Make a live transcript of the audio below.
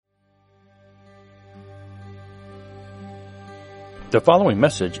The following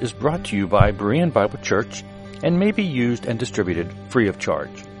message is brought to you by Berean Bible Church and may be used and distributed free of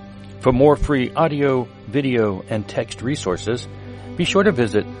charge. For more free audio, video, and text resources, be sure to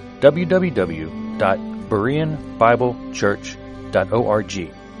visit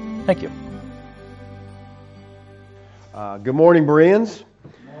www.bereanbiblechurch.org. Thank you. Good morning, Bereans.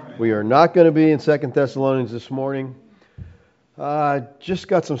 We are not going to be in 2 Thessalonians this morning. Just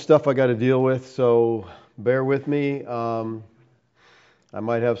got some stuff I got to deal with, so bear with me. I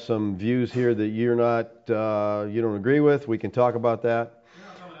might have some views here that you don't agree with. We can talk about that. You're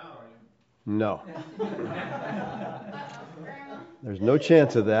not coming out, are you? No. There's no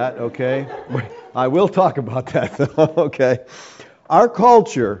chance of that, okay? I will talk about that, though, okay? Our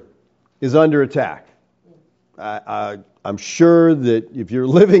culture is under attack. I'm sure that if you're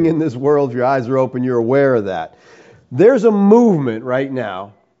living in this world, if your eyes are open, you're aware of that. There's a movement right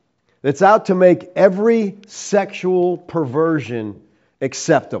now that's out to make every sexual perversion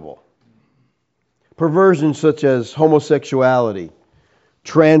acceptable. Perversions such as homosexuality,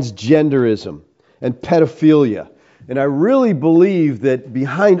 transgenderism, and pedophilia. And I really believe that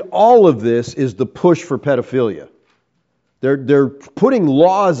behind all of this is the push for pedophilia. They're putting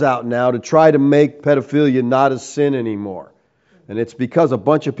laws out now to try to make pedophilia not a sin anymore. And it's because a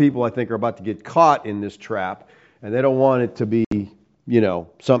bunch of people, I think, are about to get caught in this trap, and they don't want it to be,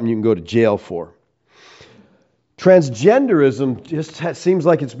 something you can go to jail for. Transgenderism just seems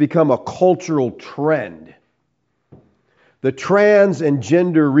like it's become a cultural trend. The trans and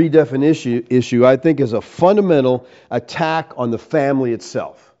gender redefinition issue, I think, is a fundamental attack on the family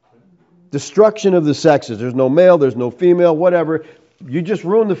itself. Destruction of the sexes. There's no male, there's no female, whatever. You just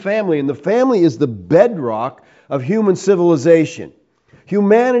ruin the family, and the family is the bedrock of human civilization.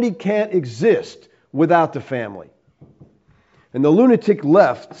 Humanity can't exist without the family. And the lunatic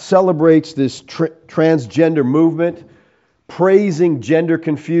left celebrates this transgender movement, praising gender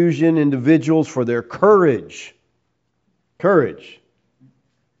confusion individuals for their courage. Courage.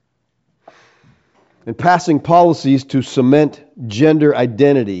 And passing policies to cement gender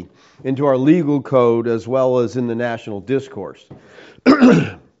identity into our legal code as well as in the national discourse.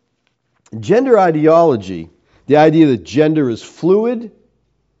 Gender ideology, the idea that gender is fluid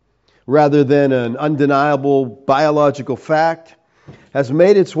rather than an undeniable biological fact, has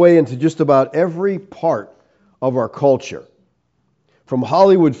made its way into just about every part of our culture. From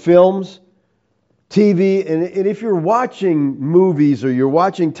Hollywood films, TV, and if you're watching movies or you're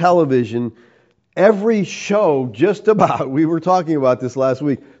watching television, every show just about, we were talking about this last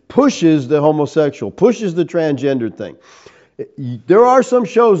week, pushes the homosexual, pushes the transgender thing. There are some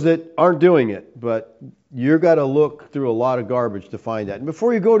shows that aren't doing it, but you've got to look through a lot of garbage to find that. And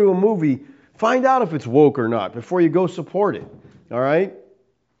before you go to a movie, find out if it's woke or not before you go support it. All right?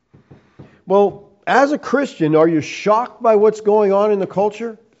 Well, as a Christian, are you shocked by what's going on in the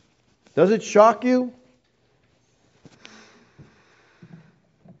culture? Does it shock you?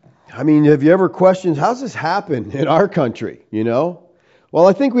 I mean, have you ever questioned, how's this happen in our country, Well,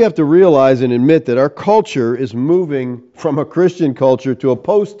 I think we have to realize and admit that our culture is moving from a Christian culture to a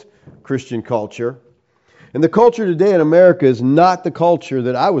post-Christian culture. And the culture today in America is not the culture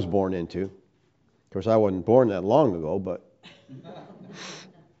that I was born into. Of course, I wasn't born that long ago, but...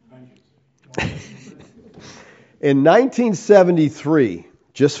 In 1973,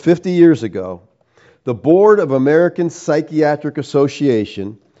 just 50 years ago, the Board of American Psychiatric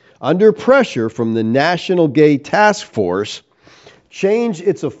Association, under pressure from the National Gay Task Force, changed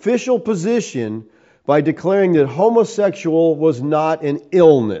its official position by declaring that homosexual was not an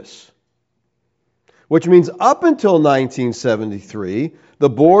illness. Which means up until 1973, the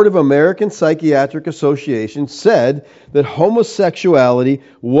Board of American Psychiatric Association said that homosexuality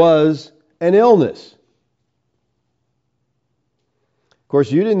was an illness. Of course,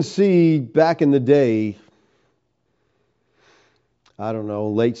 you didn't see back in the day,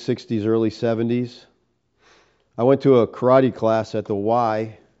 late 60s, early 70s. I went to a karate class at the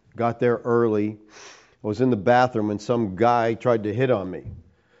Y, got there early. I was in the bathroom and some guy tried to hit on me.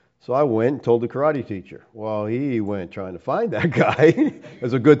 So I went and told the karate teacher. Well, he went trying to find that guy. It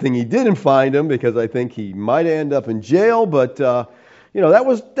was a good thing he didn't find him because I think he might end up in jail. But, that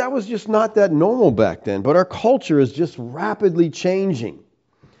was just not that normal back then. But our culture is just rapidly changing.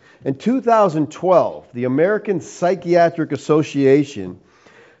 In 2012, the American Psychiatric Association,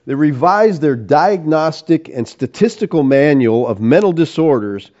 they revised their diagnostic and statistical manual of mental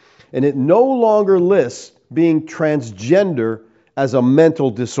disorders, and it no longer lists being transgender as a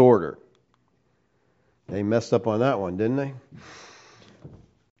mental disorder. They messed up on that one, didn't they?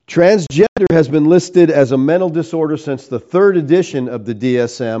 Transgender has been listed as a mental disorder since the third edition of the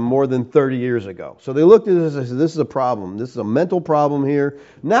DSM more than 30 years ago. So they looked at this and said, this is a problem. This is a mental problem here.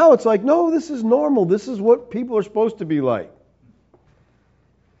 Now it's like, no, this is normal. This is what people are supposed to be like.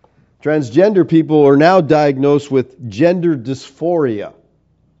 Transgender people are now diagnosed with gender dysphoria,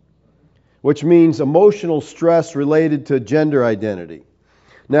 which means emotional stress related to gender identity.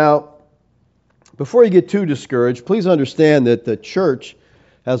 Now, before you get too discouraged, please understand that the church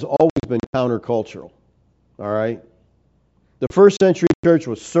has always been countercultural. All right? The first century church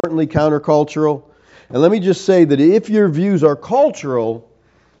was certainly countercultural. And let me just say that if your views are cultural,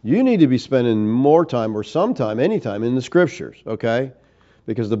 you need to be spending more time or some time, any time in the Scriptures, okay?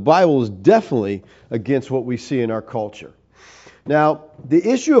 Because the Bible is definitely against what we see in our culture. Now, the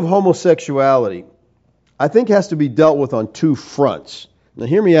issue of homosexuality, I think, has to be dealt with on two fronts. Now,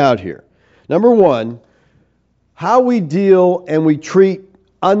 hear me out here. Number one, how we deal and we treat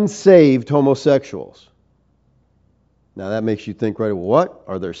unsaved homosexuals. Now that makes you think, right, well, what?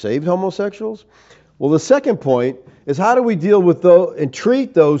 Are there saved homosexuals? Well, the second point is how do we deal with those and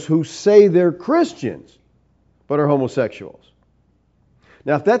treat those who say they're Christians but are homosexuals?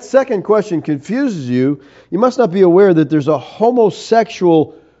 Now, if that second question confuses you, you must not be aware that there's a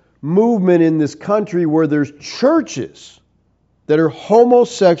homosexual movement in this country where there's churches that are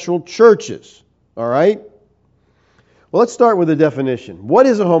homosexual churches. All right? Well, let's start with a definition. What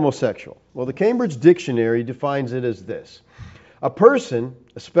is a homosexual? Well, the Cambridge Dictionary defines it as this. A person,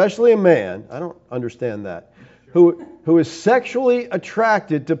 especially a man, I don't understand that, who is sexually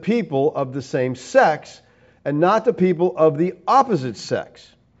attracted to people of the same sex and not to people of the opposite sex.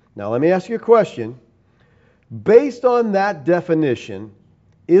 Now, let me ask you a question. Based on that definition,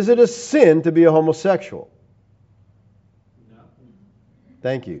 is it a sin to be a homosexual? No.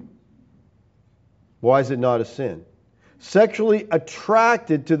 Thank you. Why is it not a sin? Sexually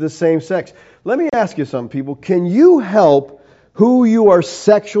attracted to the same sex. Let me ask you something, people. Can you help who you are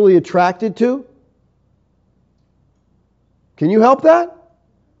sexually attracted to? Can you help that?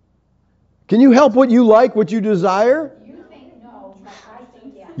 Can you help what you like, what you desire? You think no, but I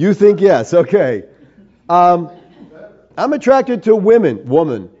think yes. You think yes. Okay. I'm attracted to women.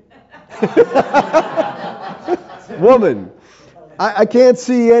 Woman. Woman. I can't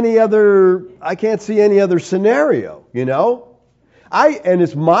see any other scenario, you know? And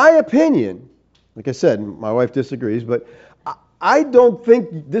it's my opinion, like I said, my wife disagrees, but I don't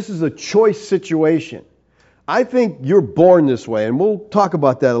think this is a choice situation. I think you're born this way, and we'll talk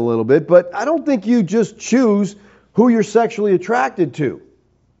about that a little bit, but I don't think you just choose who you're sexually attracted to.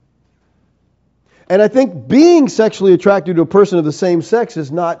 And I think being sexually attracted to a person of the same sex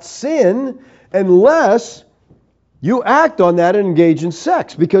is not sin unless you act on that and engage in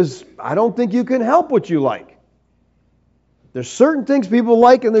sex, because I don't think you can help what you like. There's certain things people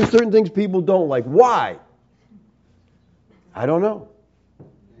like and there's certain things people don't like. Why? I don't know.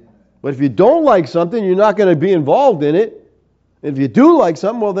 But if you don't like something, you're not going to be involved in it. If you do like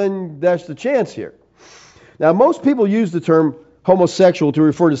something, well, then that's the chance here. Now, most people use the term homosexual to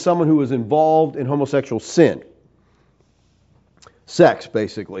refer to someone who is involved in homosexual sin. Sex,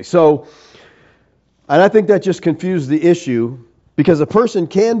 basically. And I think that just confused the issue, because a person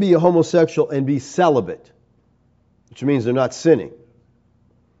can be a homosexual and be celibate, which means they're not sinning.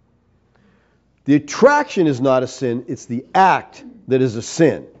 The attraction is not a sin, it's the act that is a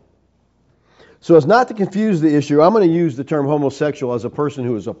sin. So as not to confuse the issue, I'm going to use the term homosexual as a person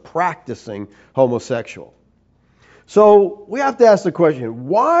who is a practicing homosexual. So we have to ask the question,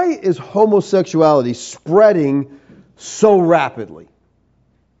 why is homosexuality spreading so rapidly?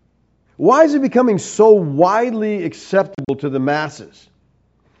 Why is it becoming so widely acceptable to the masses?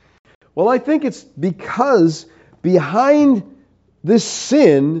 Well, I think it's because behind this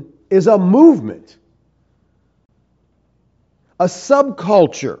sin is a movement, a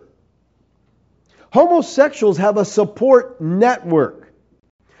subculture. Homosexuals have a support network.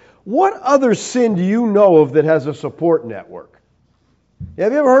 What other sin do you know of that has a support network?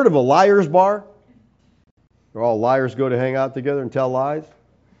 Have you ever heard of a liar's bar? Where all liars go to hang out together and tell lies?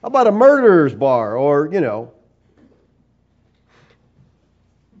 How about a murderer's bar? Or,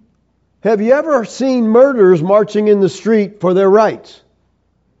 have you ever seen murderers marching in the street for their rights?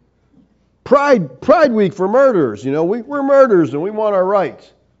 Pride Week for murderers. We're murderers and we want our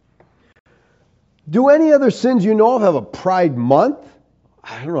rights. Do any other sins you know of have a Pride Month?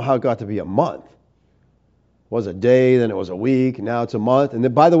 I don't know how it got to be a month. It was a day, then it was a week, now it's a month. And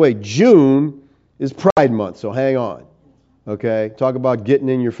then, by the way, June is Pride Month, so hang on. Okay? Talk about getting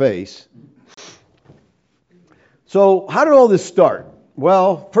in your face. So, how did all this start?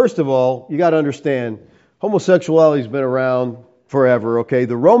 Well, first of all, you got to understand, homosexuality's been around forever, okay?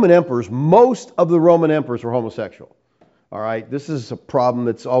 The Roman emperors, most of the Roman emperors were homosexual. All right? This is a problem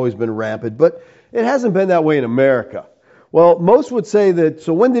that's always been rampant, but it hasn't been that way in America. Well, most would say that,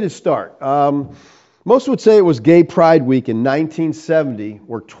 so when did it start? Most would say it was Gay Pride Week in 1970,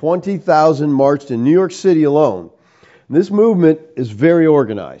 where 20,000 marched in New York City alone. And this movement is very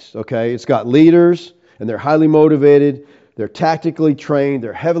organized, okay? It's got leaders, and they're highly motivated. They're tactically trained.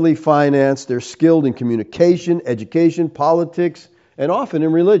 They're heavily financed. They're skilled in communication, education, politics, and often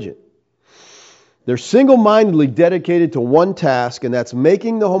in religion. They're single-mindedly dedicated to one task, and that's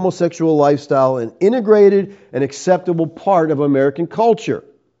making the homosexual lifestyle an integrated and acceptable part of American culture,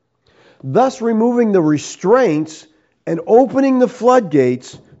 thus removing the restraints and opening the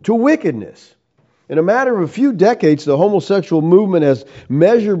floodgates to wickedness. In a matter of a few decades, the homosexual movement has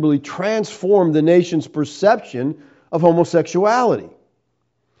measurably transformed the nation's perception of homosexuality.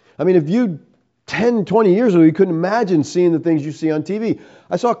 I mean, if you 10, 20 years ago, you couldn't imagine seeing the things you see on TV.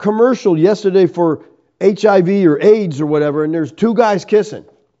 I saw a commercial yesterday for HIV or AIDS or whatever, and there's two guys kissing.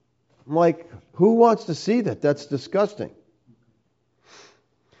 I'm like, who wants to see that? That's disgusting.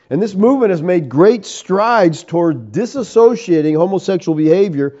 And this movement has made great strides toward disassociating homosexual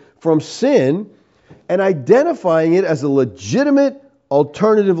behavior from sin and identifying it as a legitimate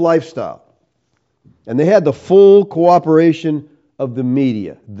alternative lifestyle. And they had the full cooperation of the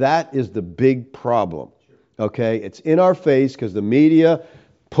media. That is the big problem. Okay? It's in our face because the media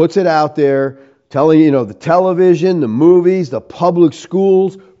puts it out there, telling the television, the movies, the public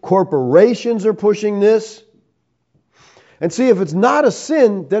schools, corporations are pushing this. And see, if it's not a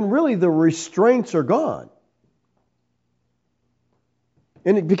sin, then really the restraints are gone.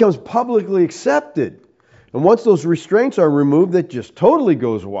 And it becomes publicly accepted. And once those restraints are removed, it just totally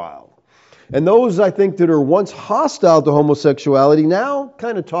goes wild. And those, I think, that are once hostile to homosexuality now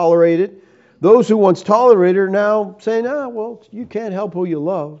kind of tolerate it. Those who once tolerated are now saying, well, you can't help who you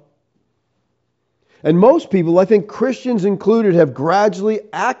love. And most people, I think Christians included, have gradually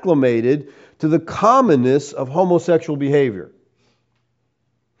acclimated to the commonness of homosexual behavior.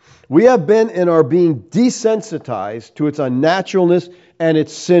 We have been and are being desensitized to its unnaturalness and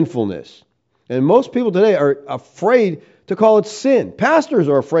its sinfulness. And most people today are afraid to call it sin. Pastors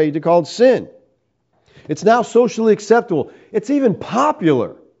are afraid to call it sin. It's now socially acceptable. It's even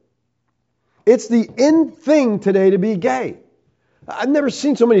popular. It's the in thing today to be gay. I've never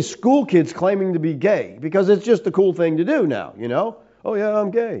seen so many school kids claiming to be gay because it's just a cool thing to do now, Oh yeah,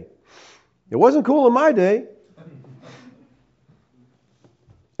 I'm gay. It wasn't cool in my day.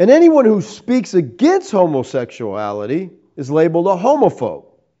 And anyone who speaks against homosexuality is labeled a homophobe.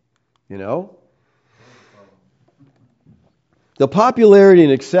 The popularity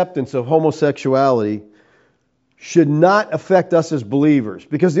and acceptance of homosexuality should not affect us as believers,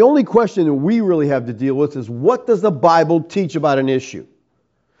 because the only question that we really have to deal with is, what does the Bible teach about an issue?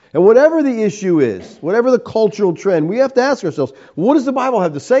 And whatever the issue is, whatever the cultural trend, we have to ask ourselves, what does the Bible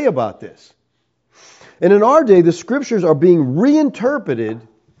have to say about this? And in our day, the Scriptures are being reinterpreted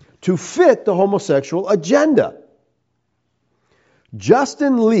to fit the homosexual agenda.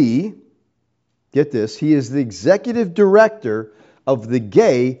 Justin Lee, get this, he is the executive director of the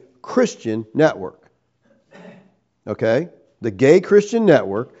Gay Christian Network. Okay? The Gay Christian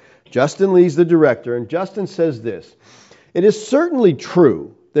Network. Justin Lee's the director, and Justin says this: "It is certainly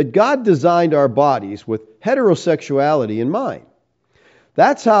true that God designed our bodies with heterosexuality in mind.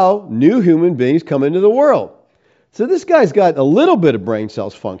 That's how new human beings come into the world." So this guy's got a little bit of brain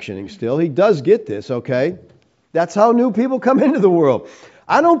cells functioning still. He does get this, okay? That's how new people come into the world.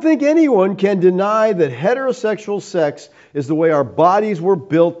 I don't think anyone can deny that heterosexual sex is the way our bodies were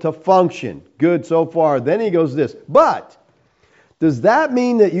built to function. Good so far. Then he goes this: "But does that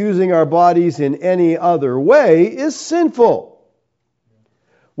mean that using our bodies in any other way is sinful?"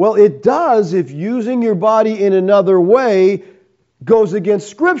 Well, it does if using your body in another way goes against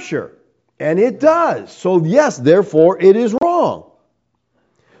Scripture. And it does. So yes, therefore, it is wrong.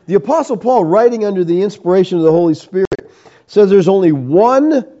 The Apostle Paul, writing under the inspiration of the Holy Spirit, says there's only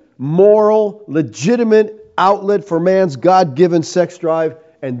one moral, legitimate outlet for man's God-given sex drive,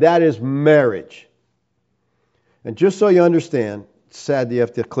 and that is marriage. And just so you understand, it's sad that you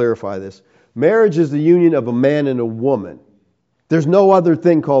have to clarify this, marriage is the union of a man and a woman. There's no other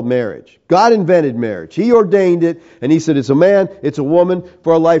thing called marriage. God invented marriage. He ordained it, and He said it's a man, it's a woman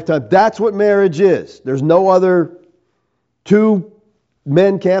for a lifetime. That's what marriage is. There's no other. Two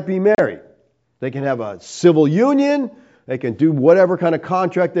men can't be married. They can have a civil union, they can do whatever kind of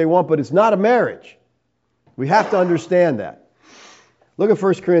contract they want, but it's not a marriage. We have to understand that. Look at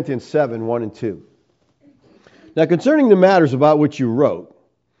 1 Corinthians 7, 1 and 2. "Now concerning the matters about which you wrote,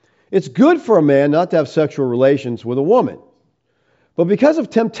 it's good for a man not to have sexual relations with a woman. But because of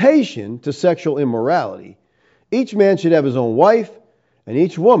temptation to sexual immorality, each man should have his own wife, and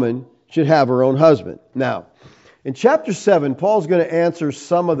each woman should have her own husband. Now, in chapter 7, Paul's going to answer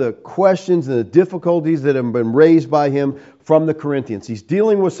some of the questions and the difficulties that have been raised by him from the Corinthians. He's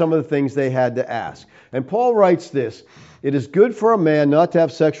dealing with some of the things they had to ask. And Paul writes this: "It is good for a man not to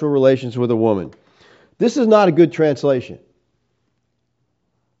have sexual relations with a woman." This is not a good translation.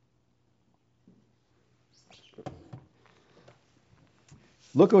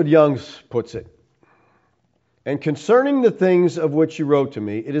 Look what Young's puts it. "And concerning the things of which you wrote to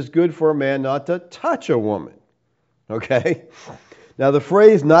me, it is good for a man not to touch a woman." Okay? Now the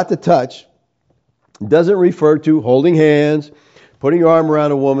phrase "not to touch" doesn't refer to holding hands, putting your arm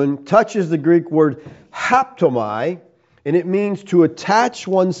around a woman. Touch is the Greek word haptomai, and it means to attach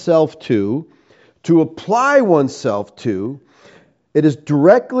oneself to apply oneself to. It is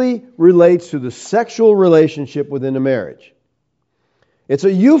directly relates to the sexual relationship within a marriage. It's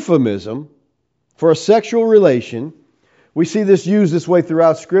a euphemism for a sexual relation. We see this used this way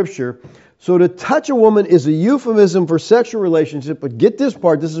throughout Scripture. So to touch a woman is a euphemism for sexual relationship, but get this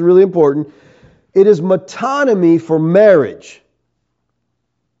part, this is really important. It is metonymy for marriage.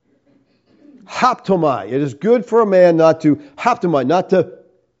 Haptomai. It is good for a man not to haptomai, not to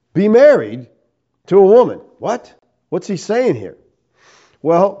be married to a woman. What? What's he saying here?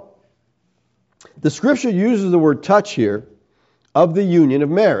 Well, the Scripture uses the word touch here of the union of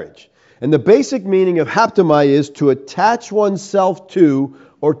marriage. And the basic meaning of haptomai is to attach oneself to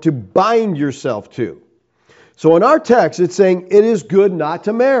or to bind yourself to. So in our text, it's saying it is good not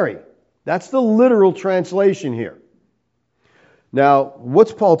to marry. That's the literal translation here. Now,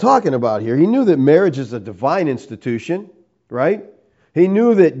 what's Paul talking about here? He knew that marriage is a divine institution, right? He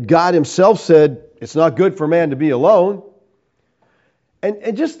knew that God himself said it's not good for man to be alone.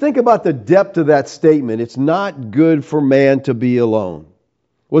 And just think about the depth of that statement. It's not good for man to be alone.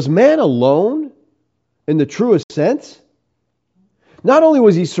 Was man alone in the truest sense? Not only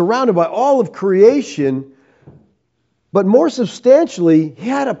was he surrounded by all of creation, but more substantially, he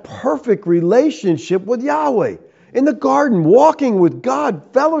had a perfect relationship with Yahweh. In the garden, walking with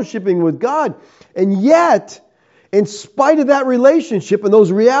God, fellowshipping with God. And yet, in spite of that relationship and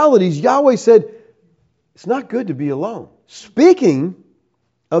those realities, Yahweh said, it's not good to be alone. Speaking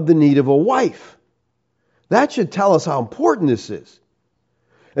of the need of a wife. That should tell us how important this is.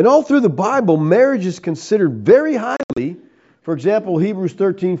 And all through the Bible, marriage is considered very highly. For example, Hebrews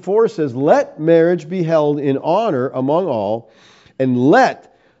 13:4 says, "Let marriage be held in honor among all, and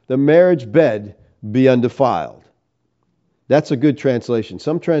let the marriage bed be undefiled." That's a good translation.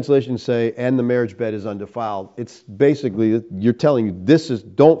 Some translations say, "and the marriage bed is undefiled." It's basically, you're telling you,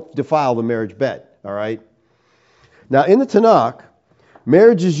 don't defile the marriage bed. All right? Now, in the Tanakh,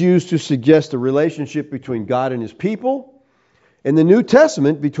 marriage is used to suggest a relationship between God and his people. In the New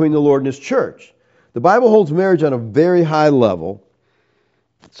Testament, between the Lord and his church. The Bible holds marriage on a very high level.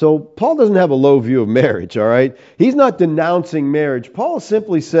 So Paul doesn't have a low view of marriage, all right? He's not denouncing marriage. Paul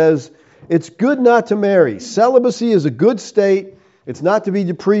simply says it's good not to marry. Celibacy is a good state. It's not to be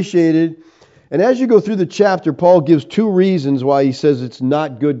depreciated. And as you go through the chapter, Paul gives two reasons why he says it's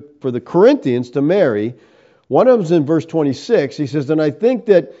not good for the Corinthians to marry. One of them is in verse 26. He says, "And I think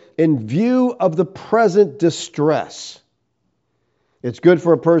that in view of the present distress, it's good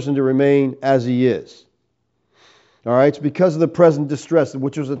for a person to remain as he is." All right, it's because of the present distress,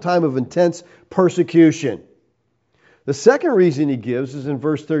 which was a time of intense persecution. The second reason he gives is in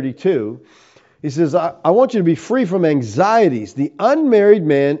verse 32. He says, I want you to be free from anxieties. The unmarried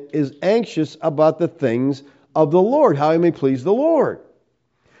man is anxious about the things of the Lord, how he may please the Lord.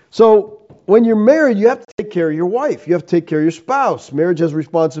 So, when you're married, you have to take care of your wife. You have to take care of your spouse. Marriage has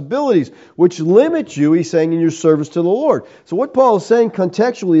responsibilities, which limit you, he's saying, in your service to the Lord. So what Paul is saying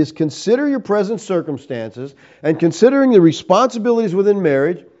contextually is consider your present circumstances and considering the responsibilities within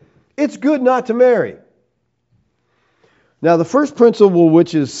marriage, it's good not to marry. Now, the first principle,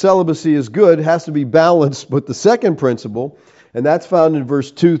 which is celibacy is good, has to be balanced with the second principle, and that's found in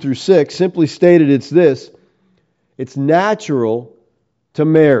verse 2 through 6. Simply stated, it's this: it's natural to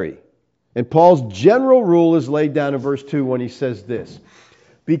marry. And Paul's general rule is laid down in verse 2 when he says this: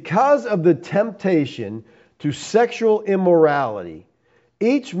 because of the temptation to sexual immorality,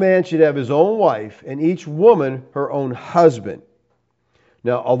 each man should have his own wife and each woman her own husband.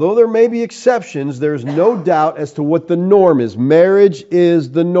 Now, although there may be exceptions, there's no doubt as to what the norm is. Marriage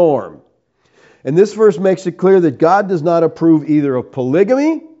is the norm. And this verse makes it clear that God does not approve either of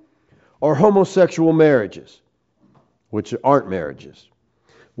polygamy or homosexual marriages, which aren't marriages.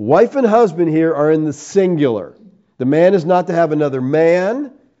 Wife and husband here are in the singular. The man is not to have another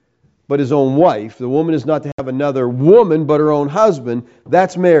man, but his own wife. The woman is not to have another woman but her own husband.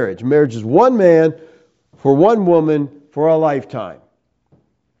 That's marriage. Marriage is one man for one woman for a lifetime.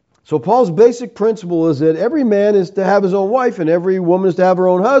 So Paul's basic principle is that every man is to have his own wife and every woman is to have her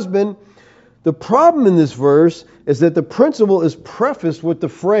own husband. The problem in this verse is that the principle is prefaced with the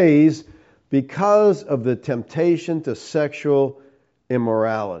phrase, because of the temptation to sexual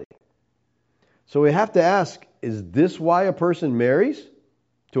immorality. So we have to ask, is this why a person marries?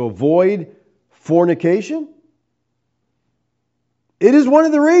 To avoid fornication? It is one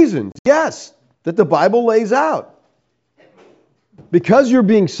of the reasons, yes, that the Bible lays out. Because you're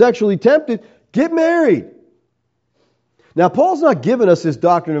being sexually tempted, get married. Now, Paul's not giving us this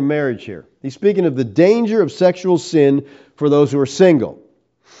doctrine of marriage here. He's speaking of the danger of sexual sin for those who are single.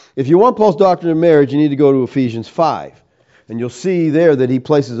 If you want Paul's doctrine of marriage, you need to go to Ephesians 5. And you'll see there that he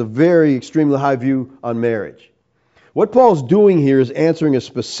places a very extremely high view on marriage. What Paul's doing here is answering a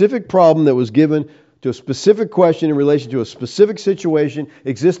specific problem that was given to a specific question in relation to a specific situation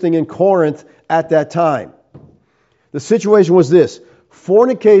existing in Corinth at that time. The situation was this: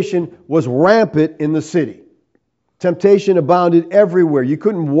 fornication was rampant in the city. Temptation abounded everywhere. You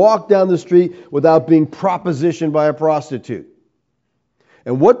couldn't walk down the street without being propositioned by a prostitute.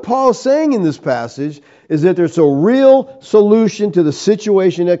 And what Paul is saying in this passage is that there's a real solution to the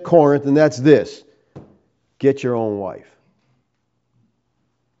situation at Corinth, and that's this: get your own wife.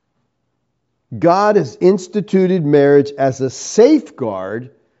 God has instituted marriage as a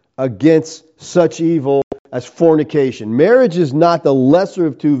safeguard against such evil as fornication. Marriage is not the lesser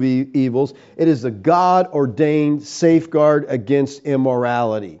of two evils. It is a God-ordained safeguard against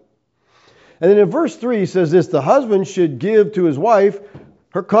immorality. And then in verse 3 he says this: the husband should give to his wife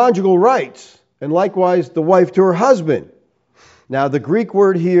her conjugal rights, and likewise the wife to her husband. Now the Greek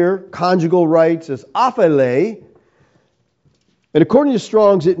word here, conjugal rights, is aphele, and according to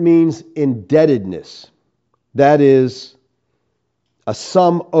Strong's it means indebtedness. That is a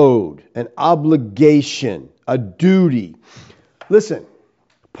sum owed, an obligation, a duty. Listen,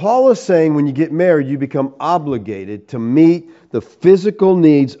 Paul is saying when you get married, you become obligated to meet the physical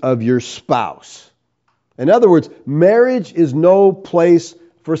needs of your spouse. In other words, marriage is no place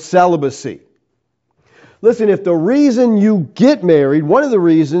for celibacy. Listen, if the reason you get married, one of the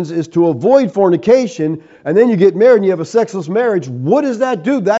reasons is to avoid fornication, and then you get married and you have a sexless marriage, what does that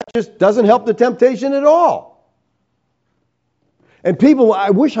do? That just doesn't help the temptation at all. And people,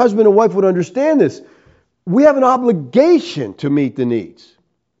 I wish husband and wife would understand this. We have an obligation to meet the needs.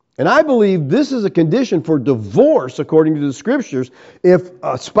 And I believe this is a condition for divorce, according to the Scriptures. If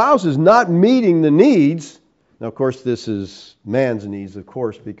a spouse is not meeting the needs, now of course this is man's needs, of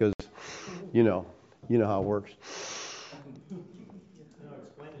course, because you know how it works.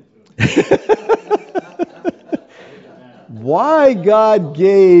 Why God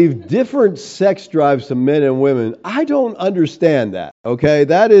gave different sex drives to men and women, I don't understand that. Okay,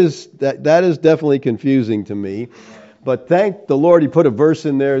 that is definitely confusing to me. But thank the Lord He put a verse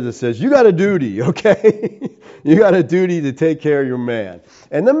in there that says, you got a duty, okay? You got a duty to take care of your man.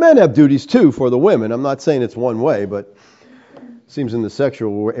 And the men have duties too for the women. I'm not saying it's one way, but it seems in the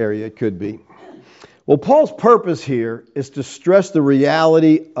sexual area it could be. Well, Paul's purpose here is to stress the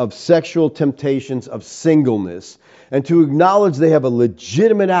reality of sexual temptations of singleness and to acknowledge they have a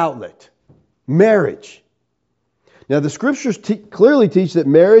legitimate outlet, marriage. Now, the Scriptures clearly teach that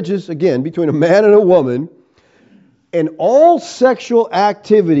marriage is, again, between a man and a woman, and all sexual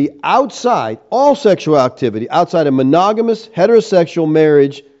activity outside of monogamous heterosexual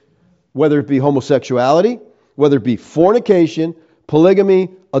marriage, whether it be homosexuality, whether it be fornication, polygamy,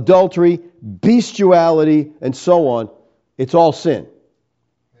 adultery, bestiality, and so on, it's all sin.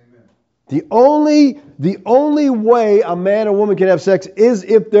 Amen. The only way a man and woman can have sex is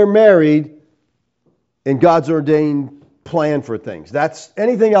if they're married in God's ordained plan for things.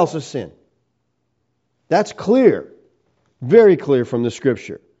 Anything else is sin. That's clear. Very clear from the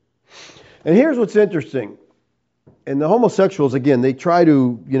Scripture. And here's what's interesting. And the homosexuals, again, they try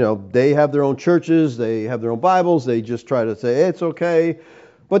to, they have their own churches, they have their own Bibles, they just try to say, hey, it's okay.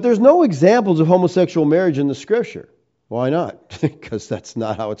 But there's no examples of homosexual marriage in the Scripture. Why not? Because that's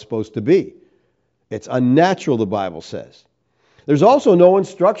not how it's supposed to be. It's unnatural, the Bible says. There's also no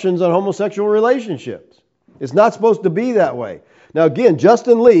instructions on homosexual relationships. It's not supposed to be that way. Now again,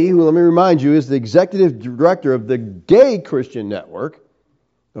 Justin Lee, who let me remind you is the executive director of the Gay Christian Network,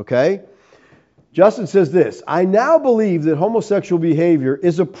 okay? Justin says this: I now believe that homosexual behavior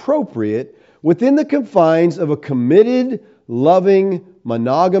is appropriate within the confines of a committed, loving,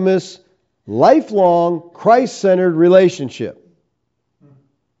 monogamous, lifelong, Christ-centered relationship.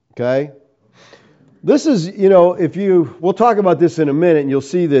 Okay? This is, we'll talk about this in a minute, and you'll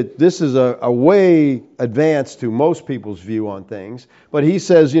see that this is a way advanced to most people's view on things. But he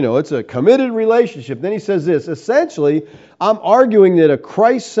says, it's a committed relationship. Then he says this, essentially, I'm arguing that a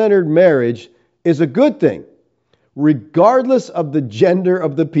Christ-centered marriage is a good thing, regardless of the gender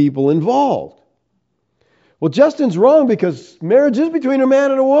of the people involved. Well, Justin's wrong because marriage is between a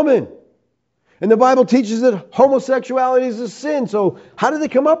man and a woman. And the Bible teaches that homosexuality is a sin. So how did they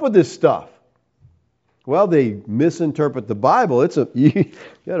come up with this stuff? Well, they misinterpret the Bible. You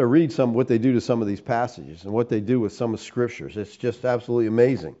got to read what they do to some of these passages and what they do with some of the scriptures. It's just absolutely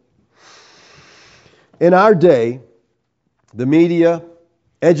amazing. In our day, the media,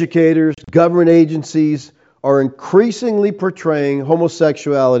 educators, government agencies are increasingly portraying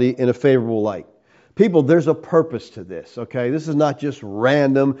homosexuality in a favorable light. People, there's a purpose to this, okay? This is not just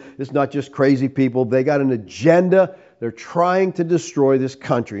random. It's not just crazy people. They got an agenda. They're trying to destroy this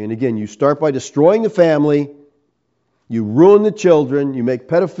country. And again, you start by destroying the family. You ruin the children. You make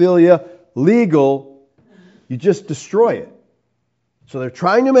pedophilia legal. You just destroy it. So they're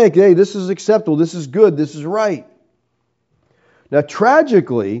trying to make, hey, this is acceptable. This is good. This is right. Now,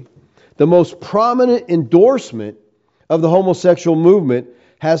 tragically, the most prominent endorsement of the homosexual movement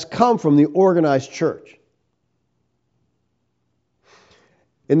has come from the organized church.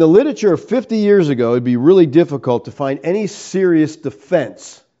 In the literature of 50 years ago, it'd be really difficult to find any serious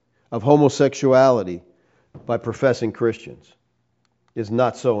defense of homosexuality by professing Christians. It's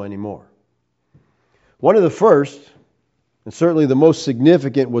not so anymore. One of the first, and certainly the most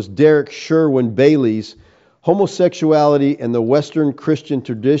significant, was Derek Sherwin Bailey's Homosexuality and the Western Christian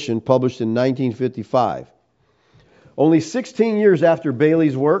Tradition, published in 1955. Only 16 years after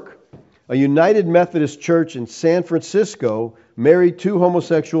Bailey's work, a United Methodist Church in San Francisco married two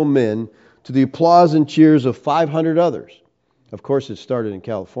homosexual men to the applause and cheers of 500 others. Of course, it started in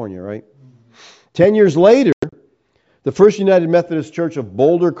California, right? 10 years later, the First United Methodist Church of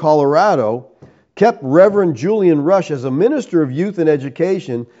Boulder, Colorado, kept Reverend Julian Rush as a minister of youth and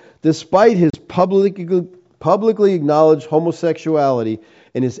education despite his publicly acknowledged homosexuality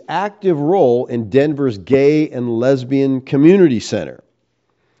and his active role in Denver's gay and lesbian community center.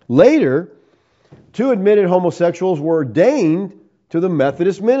 Later, two admitted homosexuals were ordained to the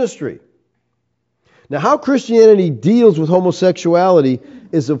Methodist ministry. Now, how Christianity deals with homosexuality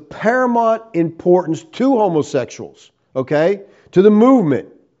is of paramount importance to homosexuals, okay? To the movement.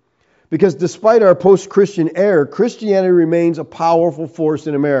 Because despite our post-Christian era, Christianity remains a powerful force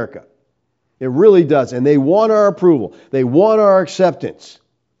in America. It really does. And they want our approval. They want our acceptance.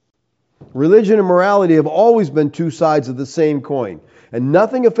 Religion and morality have always been two sides of the same coin. And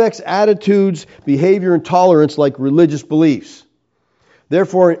nothing affects attitudes, behavior, and tolerance like religious beliefs.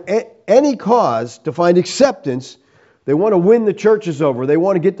 Therefore, in any cause to find acceptance, they want to win the churches over. They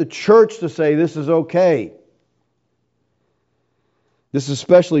want to get the church to say this is okay. This is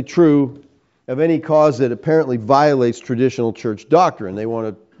especially true of any cause that apparently violates traditional church doctrine. They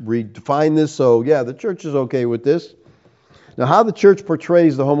want to redefine this, so yeah, the church is okay with this. Now, how the church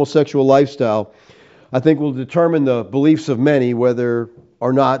portrays the homosexual lifestyle, I think, will determine the beliefs of many, whether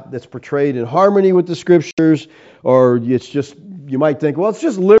or not it's portrayed in harmony with the Scriptures, or it's just, you might think, well, it's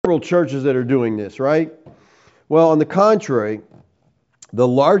just liberal churches that are doing this, right? Well, on the contrary, the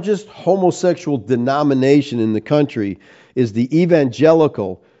largest homosexual denomination in the country is the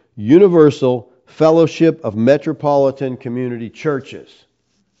Evangelical Universal Fellowship of Metropolitan Community Churches.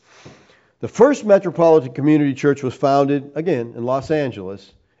 The first Metropolitan Community Church was founded, again, in Los Angeles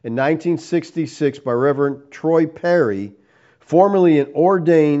in 1966 by Reverend Troy Perry, formerly an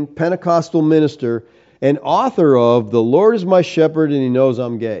ordained Pentecostal minister and author of The Lord is My Shepherd and He Knows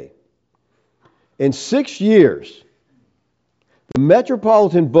I'm Gay. In 6 years, the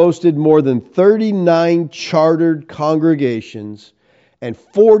Metropolitan boasted more than 39 chartered congregations and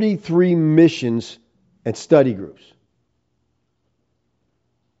 43 missions and study groups.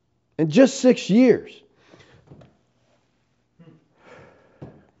 In just 6 years.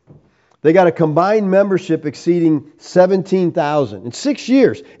 They got a combined membership exceeding 17,000. In 6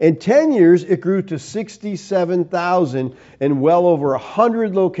 years. In 10 years, it grew to 67,000 in well over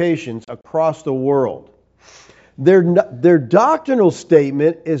 100 locations across the world. Their doctrinal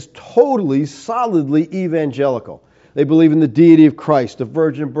statement is totally, solidly evangelical. They believe in the deity of Christ, the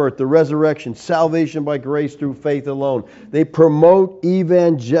virgin birth, the resurrection, salvation by grace through faith alone. They promote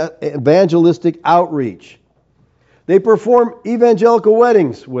evangelistic outreach. They perform evangelical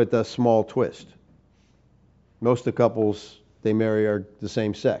weddings with a small twist. Most of the couples they marry are the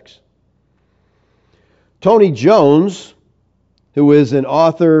same sex. Tony Jones, who is an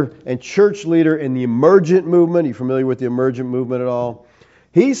author and church leader in the Emergent movement. Are you familiar with the Emergent movement at all?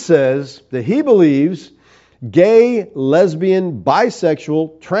 He says that he believes gay, lesbian,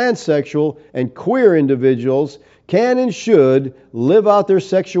 bisexual, transsexual, and queer individuals can and should live out their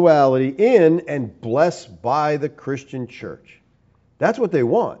sexuality in and blessed by the Christian church. That's what they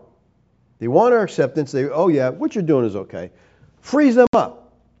want. They want our acceptance. Oh yeah, what you're doing is okay. Frees them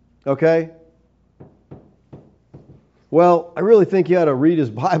up. Okay? Well, I really think he ought to read his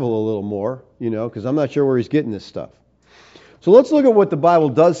Bible a little more, because I'm not sure where he's getting this stuff. So let's look at what the Bible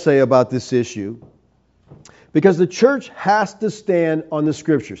does say about this issue. Because the church has to stand on the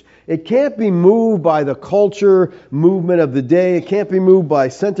Scriptures. It can't be moved by the culture movement of the day. It can't be moved by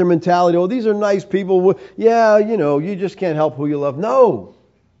sentimentality. Oh, these are nice people. Yeah, you just can't help who you love. No,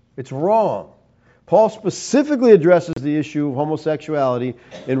 it's wrong. Paul specifically addresses the issue of homosexuality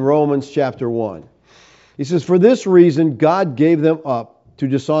in Romans chapter 1. He says, "For this reason God gave them up to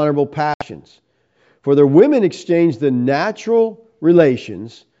dishonorable passions. For their women exchanged the natural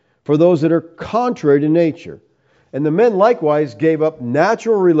relations for those that are contrary to nature. And the men likewise gave up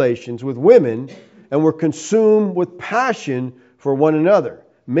natural relations with women and were consumed with passion for one another,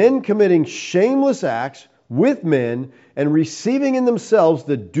 men committing shameless acts with men and receiving in themselves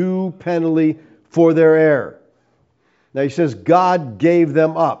the due penalty for their error." Now he says God gave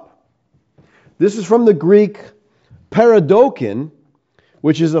them up. This is from the Greek paradokin,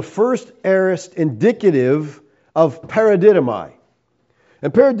 which is a first aorist indicative of paradidomai.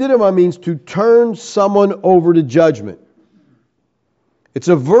 And paradidomai means to turn someone over to judgment. It's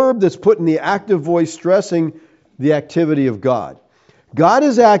a verb that's put in the active voice, stressing the activity of God. God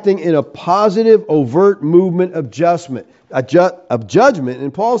is acting in a positive, overt movement of judgment.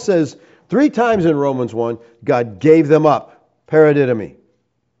 And Paul says 3 times in Romans 1, God gave them up. Paradidomi.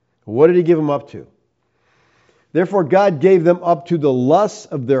 What did he give them up to? Therefore, God gave them up to the lusts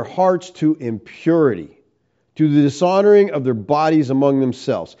of their hearts, to impurity, to the dishonoring of their bodies among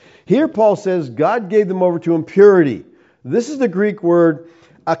themselves. Here Paul says God gave them over to impurity. This is the Greek word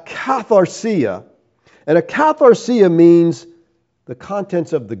akatharsia. And akatharsia means the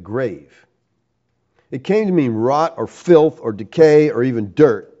contents of the grave. It came to mean rot or filth or decay or even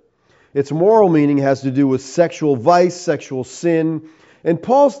dirt. Its moral meaning has to do with sexual vice, sexual sin. And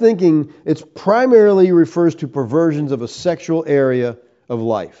Paul's thinking it primarily refers to perversions of a sexual area of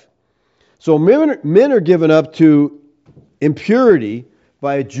life. So men are given up to impurity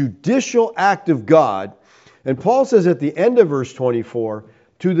by a judicial act of God. And Paul says at the end of verse 24,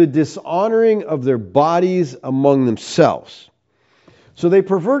 to the dishonoring of their bodies among themselves. So they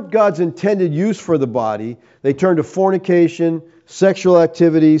pervert God's intended use for the body. They turn to fornication, sexual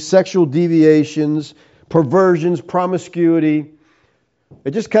activity, sexual deviations, perversions, promiscuity.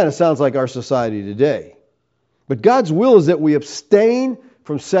 It just kind of sounds like our society today. But God's will is that we abstain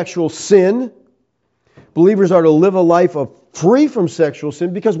from sexual sin. Believers are to live a life free from sexual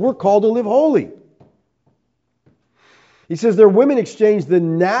sin because we're called to live holy. He says their women exchange the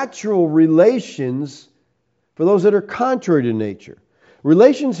natural relations for those that are contrary to nature.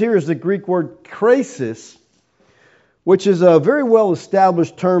 Relations here is the Greek word krasis, which is a very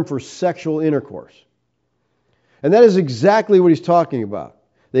well-established term for sexual intercourse. And that is exactly what he's talking about.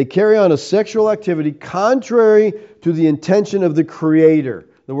 They carry on a sexual activity contrary to the intention of the Creator.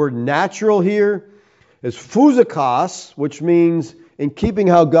 The word natural here is physikos, which means in keeping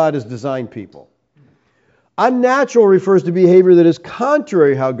how God has designed people. Unnatural refers to behavior that is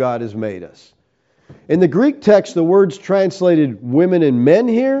contrary how God has made us. In the Greek text, the words translated women and men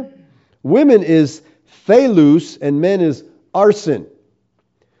here, women is thelus and men is arson.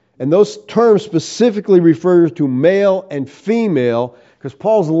 And those terms specifically refer to male and female, because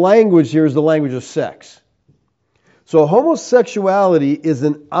Paul's language here is the language of sex. So homosexuality is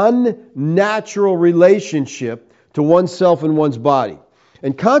an unnatural relationship to oneself and one's body.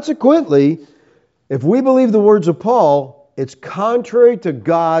 And consequently, if we believe the words of Paul, it's contrary to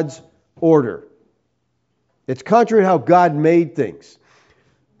God's order. It's contrary to how God made things.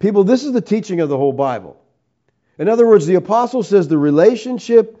 People, this is the teaching of the whole Bible. In other words, the apostle says the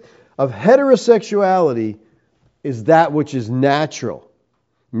relationship of heterosexuality is that which is natural.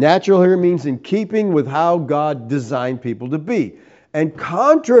 Natural here means in keeping with how God designed people to be. And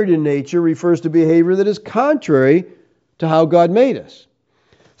contrary to nature refers to behavior that is contrary to how God made us.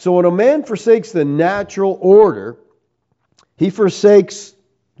 So when a man forsakes the natural order, he forsakes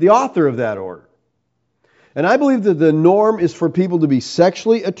the author of that order. And I believe that the norm is for people to be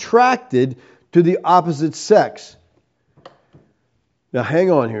sexually attracted to the opposite sex. Now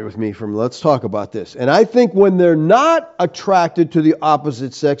hang on here with me let's talk about this. And I think when they're not attracted to the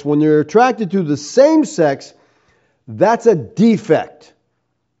opposite sex, when they're attracted to the same sex, that's a defect.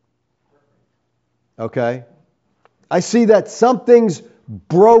 Okay? I see that something's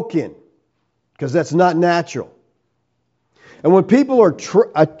broken, because that's not natural. And when people are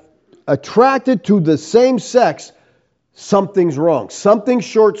attracted to the same sex, something's wrong. Something's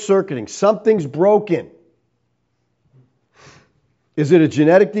short-circuiting. Something's broken. Is it a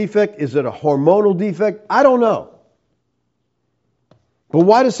genetic defect? Is it a hormonal defect? I don't know. But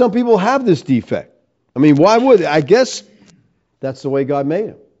why do some people have this defect? I mean, why would they? I guess that's the way God made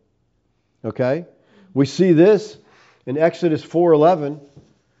them. Okay? We see this in Exodus 4:11.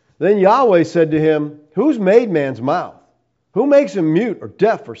 Then Yahweh said to him, "Who's made man's mouth? Who makes him mute or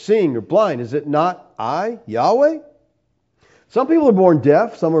deaf or seeing or blind? Is it not I, Yahweh?" Some people are born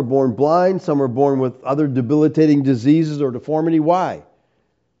deaf, some are born blind, some are born with other debilitating diseases or deformity. Why?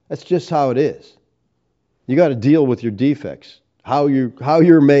 That's just how it is. You got to deal with your defects, how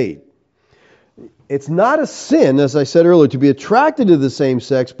you're made. It's not a sin, as I said earlier, to be attracted to the same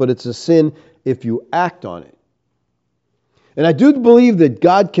sex, but it's a sin if you act on it. And I do believe that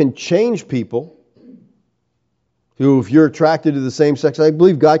God can change people who, if you're attracted to the same sex, I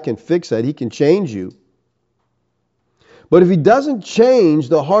believe God can fix that. He can change you. But if He doesn't change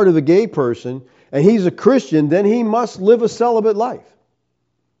the heart of a gay person, and he's a Christian, then he must live a celibate life.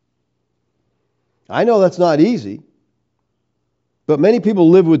 I know that's not easy, but many people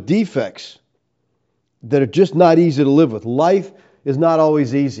live with defects that are just not easy to live with. Life is not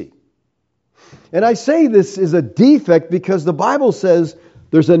always easy. And I say this is a defect because the Bible says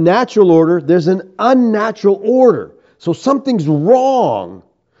there's a natural order, there's an unnatural order. So something's wrong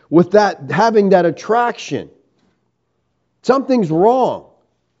with that, having that attraction. Something's wrong.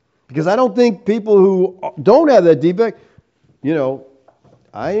 Because I don't think people who don't have that defect,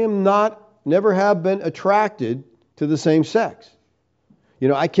 never have been attracted to the same sex.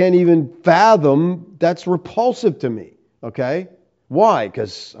 I can't even fathom that's repulsive to me. Okay? Why?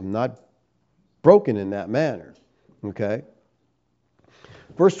 Because I'm not broken in that manner. Okay?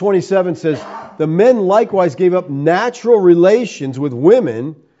 Verse 27 says, "The men likewise gave up natural relations with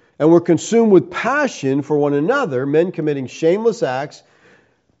women and were consumed with passion for one another, men committing shameless acts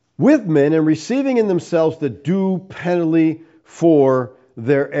with men and receiving in themselves the due penalty for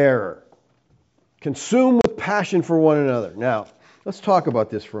their error." Consumed with passion for one another. Now, let's talk about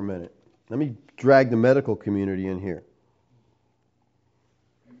this for a minute. Let me drag the medical community in here.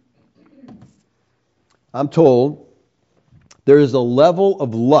 I'm told there is a level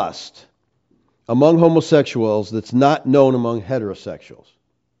of lust among homosexuals that's not known among heterosexuals.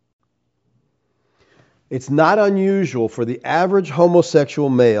 It's not unusual for the average homosexual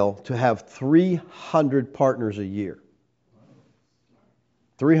male to have 300 partners a year.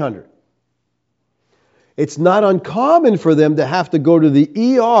 300. It's not uncommon for them to have to go to the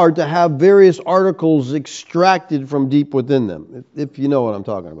ER to have various articles extracted from deep within them, if you know what I'm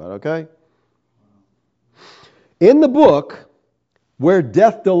talking about, okay? In the book, Where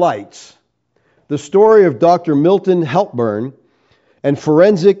Death Delights, the story of Dr. Milton Helpburn and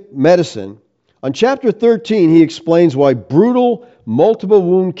forensic medicine, on chapter 13, he explains why brutal multiple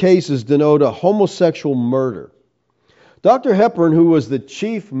wound cases denote a homosexual murder. Dr. Hepburn, who was the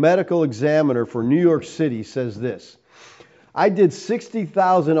chief medical examiner for New York City, says this: "I did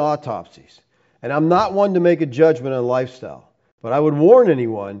 60,000 autopsies, and I'm not one to make a judgment on lifestyle, but I would warn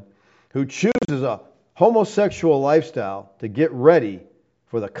anyone who chooses a homosexual lifestyle to get ready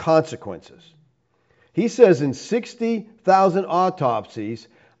for the consequences." He says in 60,000 autopsies,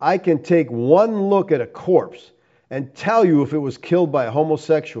 I can take one look at a corpse and tell you if it was killed by a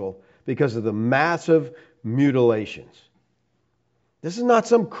homosexual because of the massive mutilations. This is not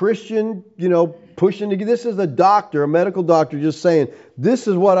some Christian, pushing to. This is a doctor, a medical doctor, just saying, this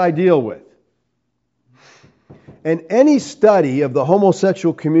is what I deal with. And any study of the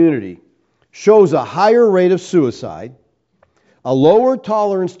homosexual community shows a higher rate of suicide, a lower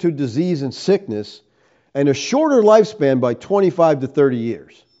tolerance to disease and sickness, and a shorter lifespan by 25 to 30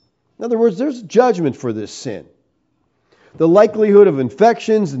 years. In other words, there's judgment for this sin. The likelihood of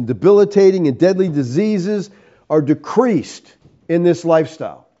infections and debilitating and deadly diseases are decreased in this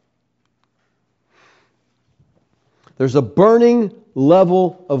lifestyle. There's a burning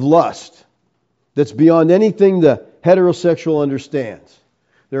level of lust that's beyond anything the heterosexual understands.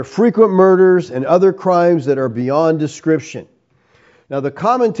 There are frequent murders and other crimes that are beyond description. Now, the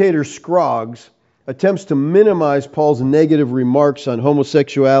commentator Scroggs attempts to minimize Paul's negative remarks on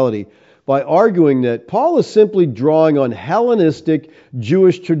homosexuality by arguing that Paul is simply drawing on Hellenistic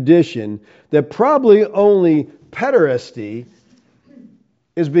Jewish tradition, that probably only pederasty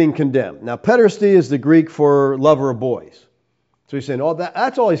is being condemned. Now, pederasty is the Greek for lover of boys. So he's saying,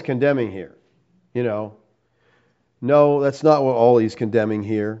 that's all he's condemning here. No, that's not all he's condemning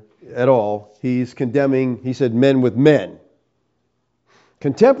here at all. He's condemning, he said, men with men.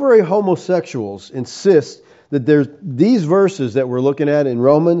 Contemporary homosexuals insist that these verses that we're looking at in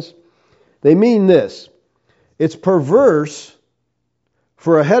Romans, they mean this. It's perverse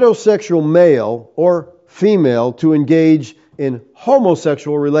for a heterosexual male or female to engage in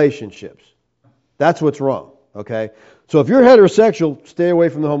homosexual relationships. That's what's wrong, okay? So if you're heterosexual, stay away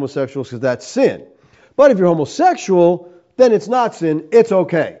from the homosexuals because that's sin. But if you're homosexual, then it's not sin, it's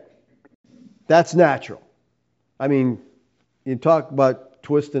okay. That's natural. I mean, you talk about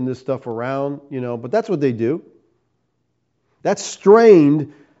twisting this stuff around, but that's what they do. That's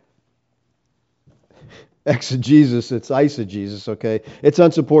strained exegesis, it's eisegesis, okay? It's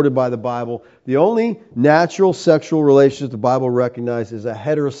unsupported by the Bible. The only natural sexual relationship the Bible recognizes is a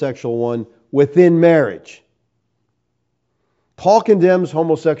heterosexual one within marriage. Paul condemns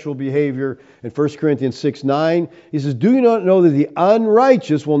homosexual behavior in 1 Corinthians 6:9. He says, "Do you not know that the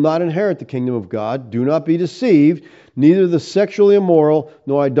unrighteous will not inherit the kingdom of God? Do not be deceived. Neither the sexually immoral,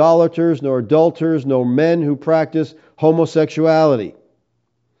 nor idolaters, nor adulterers, nor men who practice homosexuality."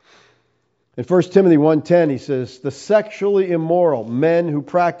 In 1 Timothy 1:10, he says, "The sexually immoral, men who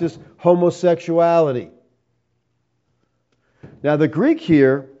practice homosexuality." Now, the Greek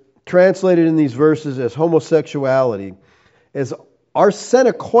here, translated in these verses as homosexuality, is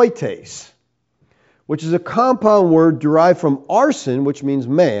arsenokoites, which is a compound word derived from arsen, which means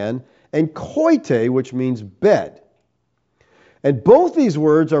man, and koite, which means bed. And both these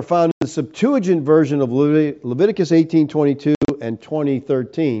words are found in the Septuagint version of Leviticus 18:22 and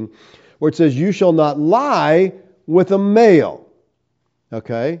 20:13, where it says, "You shall not lie with a male."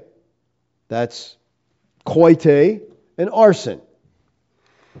 Okay? That's koite and arsen.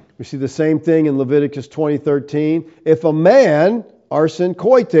 We see the same thing in Leviticus 20:13. If a man, arsen,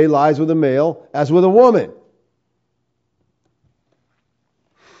 koite, lies with a male as with a woman.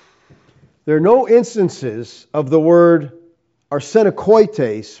 There are no instances of the word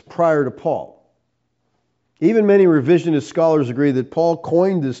arsenokoites prior to Paul. Even many revisionist scholars agree that Paul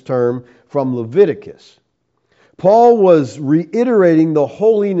coined this term from Leviticus. Paul was reiterating the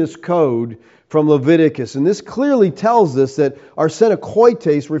holiness code from Leviticus, and this clearly tells us that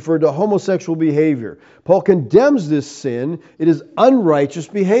arsenokoites referred to homosexual behavior. Paul condemns this sin. It is unrighteous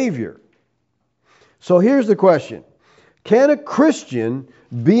behavior. So here's the question. Can a Christian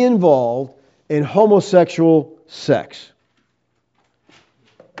be involved in homosexual sex?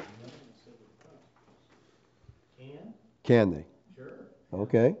 Can they? Sure.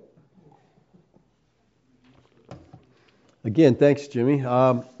 Okay. Again, thanks, Jimmy.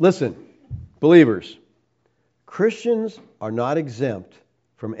 Listen, believers, Christians are not exempt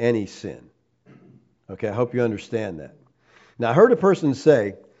from any sin. Okay, I hope you understand that. Now, I heard a person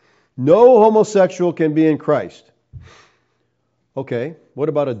say, no homosexual can be in Christ. Okay, what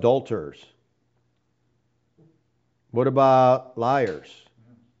about adulterers? What about liars?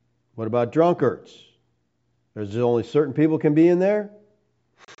 What about drunkards? There's only certain people can be in there?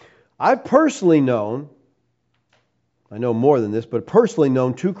 I've personally known, I know more than this, but personally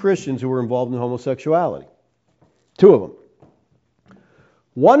known 2 Christians who were involved in homosexuality. 2 of them.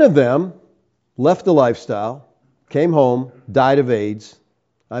 One of them left the lifestyle, came home, died of AIDS.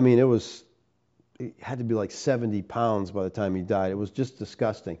 I mean, it had to be like 70 pounds by the time he died. It was just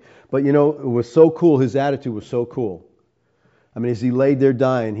disgusting. But it was so cool. His attitude was so cool. I mean, as he laid there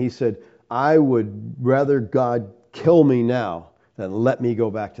dying, he said, "I would rather God kill me now than let me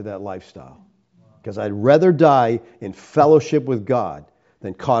go back to that lifestyle. Because I'd rather die in fellowship with God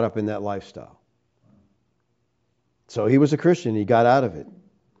than caught up in that lifestyle." So he was a Christian. He got out of it.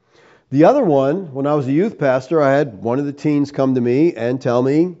 The other one, when I was a youth pastor, I had one of the teens come to me and tell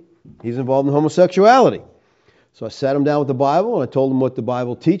me he's involved in homosexuality. So I sat him down with the Bible and I told him what the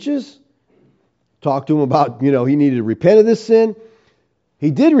Bible teaches. Talked to him about, he needed to repent of this sin. He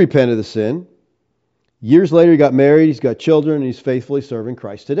did repent of the sin. Years later, he got married, he's got children, and he's faithfully serving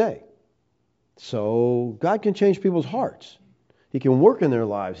Christ today. So God can change people's hearts. He can work in their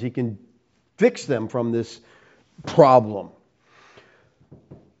lives. He can fix them from this problem.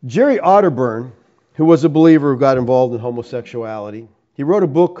 Jerry Otterburn, who was a believer who got involved in homosexuality, he wrote a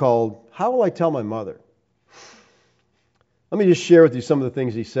book called How Will I Tell My Mother? Let me just share with you some of the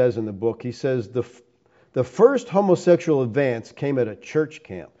things he says in the book. He says, the first homosexual advance came at a church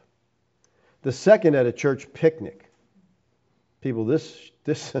camp. The second at a church picnic. People, this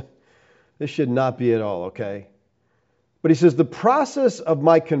should not be at all, okay? But he says, the process of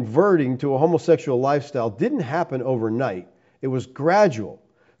my converting to a homosexual lifestyle didn't happen overnight. It was gradual.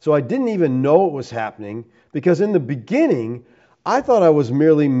 So I didn't even know it was happening because in the beginning, I thought I was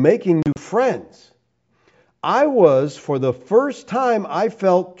merely making new friends. For the first time, I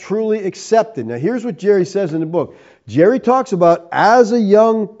felt truly accepted. Now, here's what Jerry says in the book. Jerry talks about as a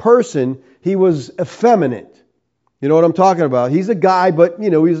young person, he was effeminate. You know what I'm talking about? He's a guy, but,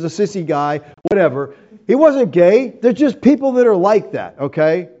 he's a sissy guy, whatever. He wasn't gay. They're just people that are like that,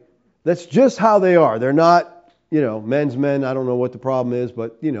 okay? That's just how they are. They're not, men's men. I don't know what the problem is,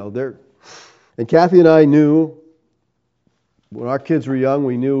 but, they're... And Kathy and I knew, when our kids were young,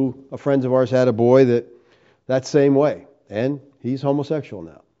 we knew friends of ours had a boy that same way. And he's homosexual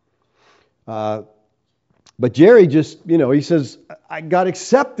now. But Jerry just, he says, I got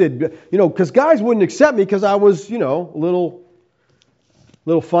accepted, because guys wouldn't accept me because I was, a little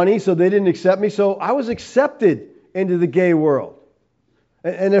funny, so they didn't accept me. So I was accepted into the gay world.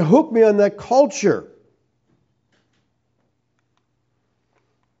 And it hooked me on that culture.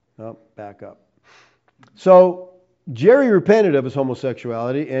 Oh, back up. So Jerry repented of his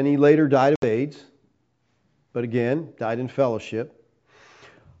homosexuality, and he later died of AIDS. But again, died in fellowship.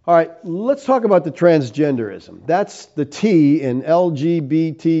 All right, let's talk about the transgenderism. That's the T in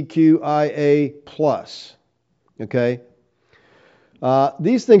LGBTQIA+. Okay?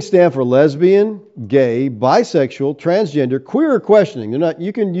 These things stand for lesbian, gay, bisexual, transgender, queer, or questioning.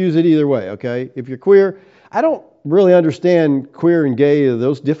 You can use it either way, okay? If you're queer, I don't really understand queer and gay, are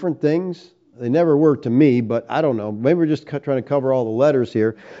those different things? They never were to me, but I don't know. Maybe we're just trying to cover all the letters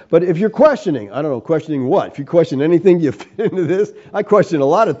here. But if you're questioning, I don't know, questioning what? If you question anything, you fit into this? I question a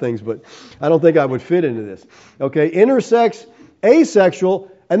lot of things, but I don't think I would fit into this. Okay, intersex,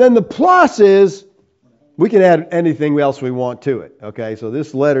 asexual, and then the plus is we can add anything else we want to it. Okay, so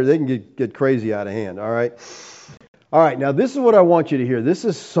this letter, they can get crazy out of hand, all right? All right, now this is what I want you to hear. This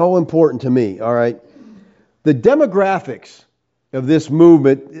is so important to me, all right? The demographics of this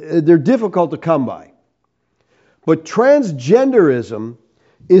movement, they're difficult to come by. But transgenderism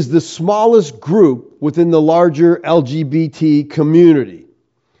is the smallest group within the larger LGBT community.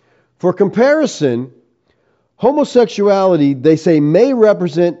 For comparison, homosexuality, they say, may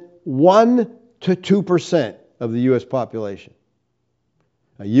represent 1 to 2% of the U.S. population.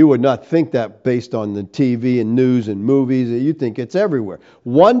 Now, you would not think that based on the TV and news and movies. You think it's everywhere.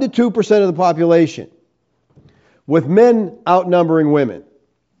 1 to 2% of the population, with men outnumbering women.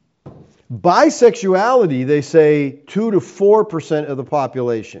 Bisexuality, they say 2 to 4% of the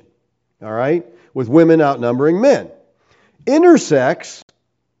population, all right, with women outnumbering men. Intersex,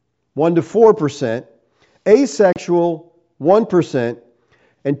 1 to 4%. Asexual, 1%.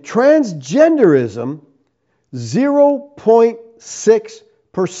 And transgenderism,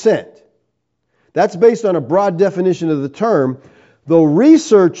 0.6%. That's based on a broad definition of the term, though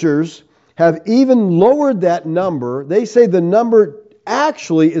researchers have even lowered that number. They say the number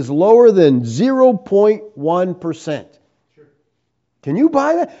actually is lower than 0.1%. Sure. Can you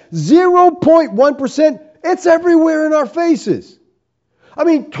buy that? 0.1%? It's everywhere in our faces. I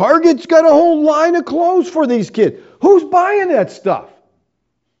mean, Target's got a whole line of clothes for these kids. Who's buying that stuff?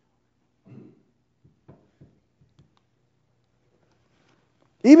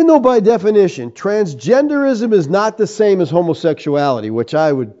 Even though by definition, transgenderism is not the same as homosexuality, which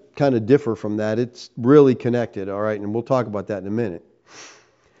I would kind of differ from that. It's really connected, all right, and we'll talk about that in a minute.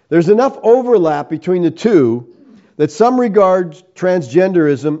 There's enough overlap between the two that some regard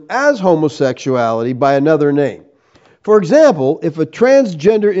transgenderism as homosexuality by another name. For example, if a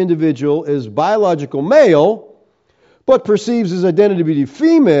transgender individual is biological male, but perceives his identity to be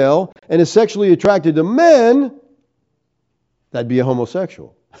female and is sexually attracted to men, that'd be a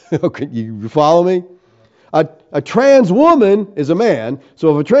homosexual. Okay, you follow me? A trans woman is a man,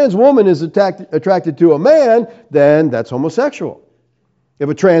 so if a trans woman is attracted to a man, then that's homosexual. If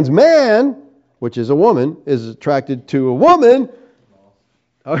a trans man, which is a woman, is attracted to a woman,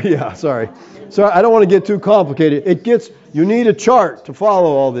 oh yeah, sorry. I don't want to get too complicated. You need a chart to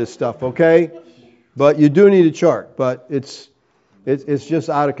follow all this stuff, okay? But you do need a chart, but it's just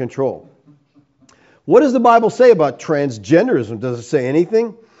out of control. What does the Bible say about transgenderism? Does it say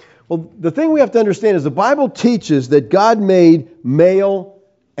anything? Well, the thing we have to understand is the Bible teaches that God made male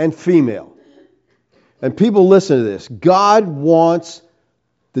and female. And people listen to this. God wants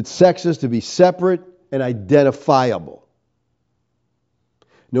the sexes to be separate and identifiable.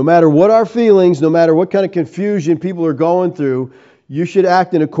 No matter what our feelings, no matter what kind of confusion people are going through, you should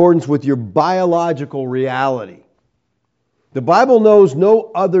act in accordance with your biological reality. The Bible knows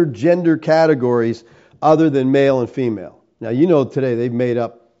no other gender categories other than male and female. Now, you know today they've made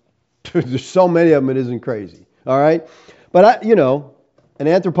up, there's so many of them it isn't crazy. All right? But, an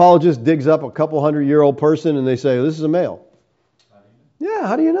anthropologist digs up a couple 100-year-old person and they say, this is a male. Yeah,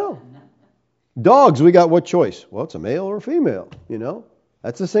 how do you know? Dogs, we got what choice? Well, it's a male or a female,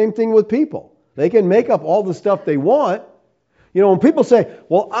 That's the same thing with people. They can make up all the stuff they want. When people say,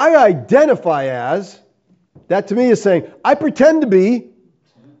 well, I identify as, That to me is saying, I pretend to be,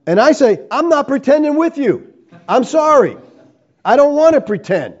 and I say, I'm not pretending with you. I'm sorry. I don't want to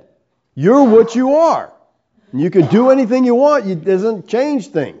pretend. You're what you are. You can do anything you want. It doesn't change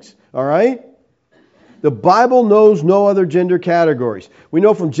things. All right? The Bible knows no other gender categories. We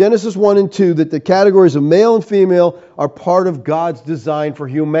know from Genesis 1 and 2 that the categories of male and female are part of God's design for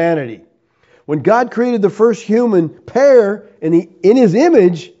humanity. When God created the first human pair in His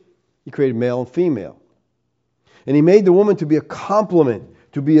image, He created male and female. And He made the woman to be a complement,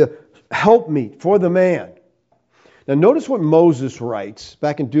 to be a helpmeet for the man. Now notice what Moses writes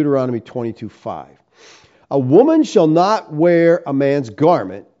back in Deuteronomy 22:5. A woman shall not wear a man's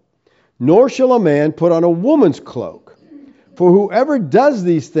garment, nor shall a man put on a woman's cloak. For whoever does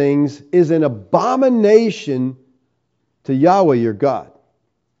these things is an abomination to Yahweh your God.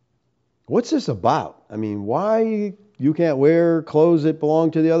 What's this about? I mean, why you can't wear clothes that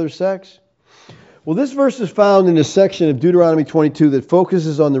belong to the other sex? Well, this verse is found in a section of Deuteronomy 22 that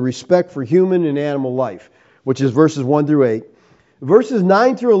focuses on the respect for human and animal life, which is verses 1 through 8. Verses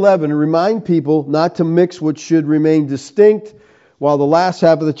 9 through 11 remind people not to mix what should remain distinct, while the last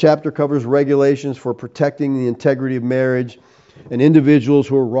half of the chapter covers regulations for protecting the integrity of marriage and individuals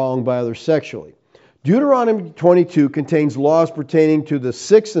who are wronged by others sexually. Deuteronomy 22 contains laws pertaining to the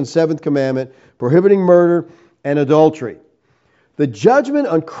 6th and 7th commandment, prohibiting murder and adultery. The judgment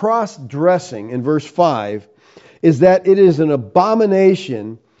on cross-dressing in verse 5 is that it is an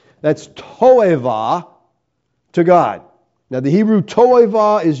abomination that's toeva to God. Now, the Hebrew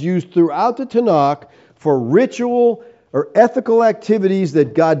toeva is used throughout the Tanakh for ritual or ethical activities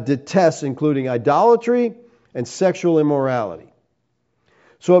that God detests, including idolatry and sexual immorality.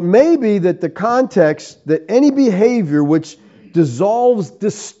 So it may be that the context, that any behavior which dissolves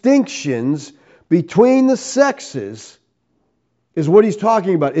distinctions between the sexes is what he's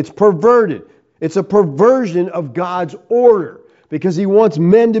talking about. It's perverted. It's a perversion of God's order because He wants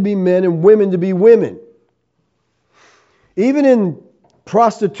men to be men and women to be women. Even in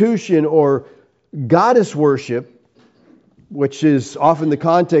prostitution or goddess worship, which is often the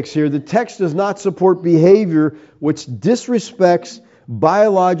context here, the text does not support behavior which disrespects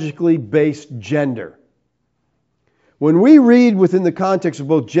biologically based gender. When we read within the context of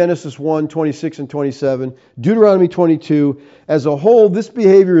both Genesis 1, 26 and 27, Deuteronomy 22, as a whole, this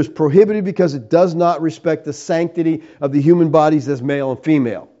behavior is prohibited because it does not respect the sanctity of the human bodies as male and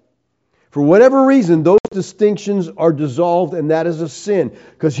female. For whatever reason, those distinctions are dissolved, and that is a sin,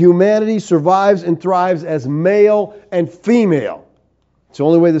 because humanity survives and thrives as male and female. It's the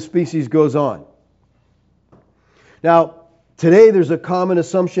only way the species goes on. Now, today there's a common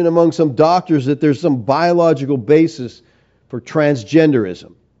assumption among some doctors that there's some biological basis for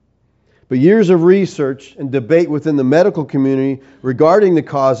transgenderism. But years of research and debate within the medical community regarding the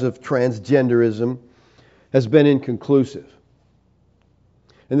cause of transgenderism has been inconclusive.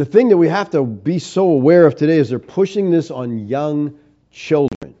 And the thing that we have to be so aware of today is they're pushing this on young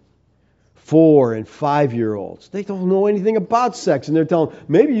children, 4 and 5-year-olds. They don't know anything about sex, and they're telling them,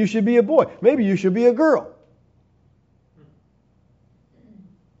 maybe you should be a boy, maybe you should be a girl.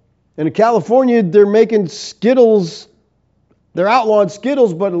 And in California, they're making Skittles, they're outlawing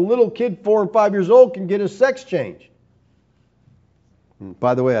Skittles, but a little kid 4 and 5 years old can get a sex change. And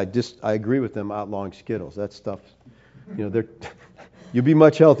by the way, I agree with them outlawing Skittles. That stuff, you'll be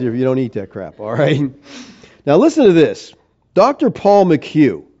much healthier if you don't eat that crap, all right? Now listen to this. Dr. Paul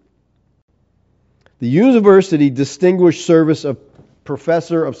McHugh, the University Distinguished Service of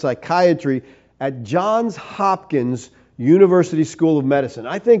Professor of Psychiatry at Johns Hopkins University School of Medicine.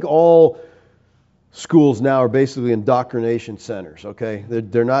 I think all schools now are basically indoctrination centers, okay?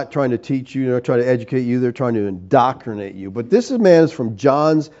 They're not trying to teach you, they're not trying to educate you, they're trying to indoctrinate you. But this man is from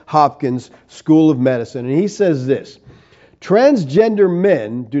Johns Hopkins School of Medicine, and he says this: transgender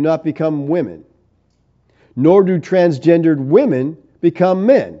men do not become women, nor do transgendered women become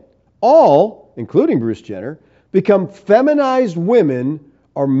men. All, including Bruce Jenner, become feminized women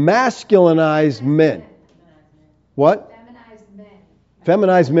or masculinized men. What? Feminized men.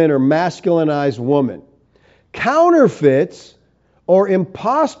 Feminized men or masculinized women. Counterfeits or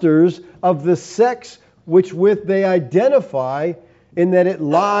imposters of the sex which with they identify, in that it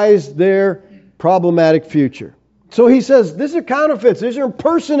lies their problematic future. So he says, these are counterfeits, these are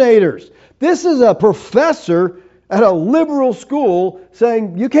impersonators. This is a professor at a liberal school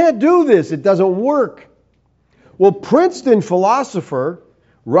saying, you can't do this, it doesn't work. Well, Princeton philosopher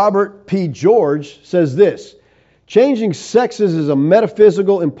Robert P. George says this: changing sexes is a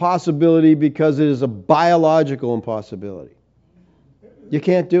metaphysical impossibility because it is a biological impossibility. You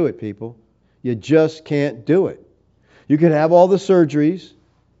can't do it, people. You just can't do it. You can have all the surgeries,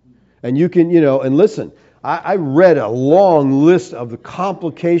 and you can, and listen, I read a long list of the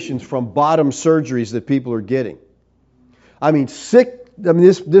complications from bottom surgeries that people are getting. I mean,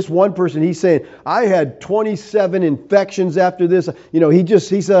 this one person, he's saying, I had 27 infections after this.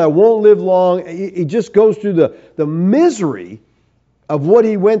 He said, I won't live long. He just goes through the misery of what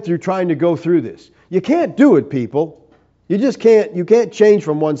he went through trying to go through this. You can't do it, people. You just can't. You can't change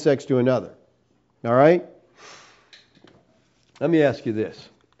from one sex to another. All right? Let me ask you this.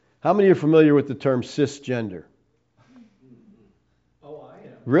 How many are familiar with the term cisgender? Oh, I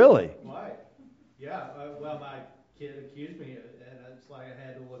am. Really? Why? Yeah. Well, my kid accused me, and it's like I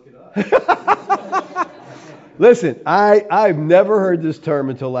had to look it up. Listen, I've never heard this term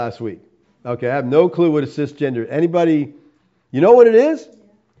until last week. Okay, I have no clue what a cisgender is. Anybody, you know what it is?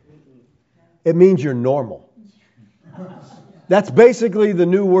 It means you're normal. That's basically the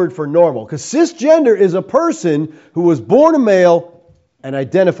new word for normal. Because cisgender is a person who was born a male and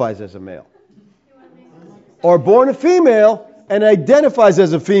identifies as a male. Or born a female and identifies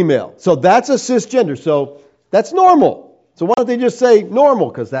as a female. So that's a cisgender. So that's normal. So why don't they just say normal?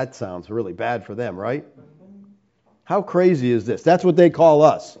 Because that sounds really bad for them, right? How crazy is this? That's what they call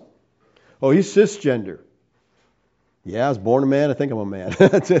us. Oh, he's cisgender. Yeah, I was born a man. I think I'm a man.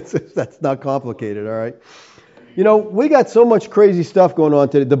 That's not complicated, all right? You know, we got so much crazy stuff going on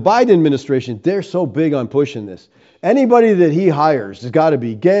today. The Biden administration, they're so big on pushing this. Anybody that he hires has got to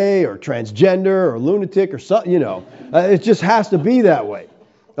be gay or transgender or lunatic or something, it just has to be that way.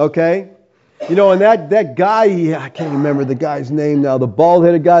 Okay? And that guy, I can't remember the guy's name now, the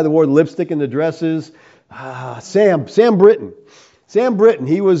bald-headed guy that wore lipstick in the dresses, Sam Britton. Sam Britton,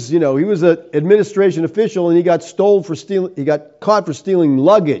 he was an administration official and he got caught for stealing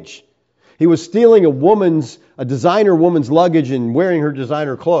luggage. He was stealing a designer woman's luggage and wearing her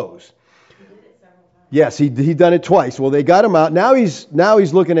designer clothes. Yes, he done it twice. Well, they got him out. Now he's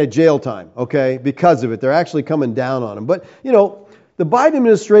looking at jail time, okay, because of it. They're actually coming down on him. But, the Biden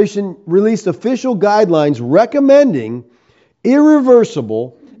administration released official guidelines recommending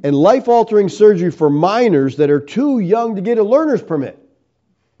irreversible and life-altering surgery for minors that are too young to get a learner's permit.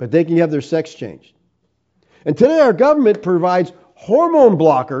 But they can have their sex changed. And today our government provides hormone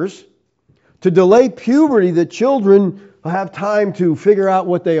blockers to delay puberty that children have time to figure out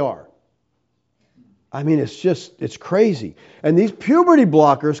what they are. I mean, it's crazy. And these puberty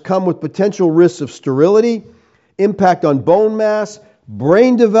blockers come with potential risks of sterility, impact on bone mass,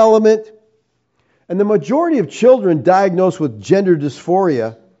 brain development. And the majority of children diagnosed with gender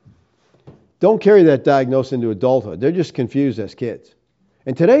dysphoria don't carry that diagnosis into adulthood. They're just confused as kids.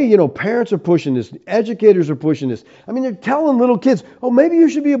 And today, parents are pushing this. Educators are pushing this. I mean, they're telling little kids, oh, maybe you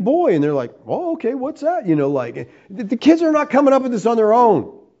should be a boy. And they're like, oh, okay, what's that? The kids are not coming up with this on their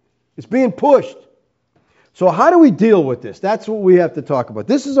own. It's being pushed. So how do we deal with this? That's what we have to talk about.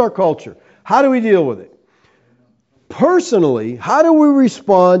 This is our culture. How do we deal with it? Personally, how do we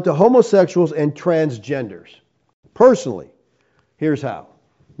respond to homosexuals and transgenders? Personally, here's how.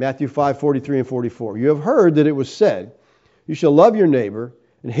 Matthew 5:43 and 44. You have heard that it was said, you shall love your neighbor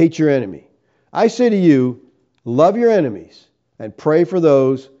and hate your enemy. I say to you, love your enemies and pray for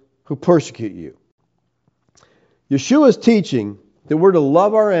those who persecute you. Yeshua's teaching that we're to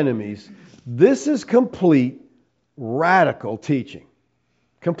love our enemies. This is complete radical teaching.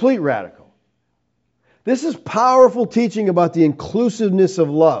 Complete radical. This is powerful teaching about the inclusiveness of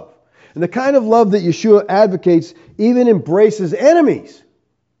love. And the kind of love that Yeshua advocates even embraces enemies.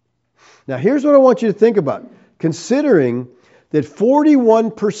 Now here's what I want you to think about. Considering that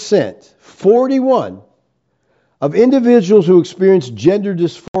 41% of individuals who experience gender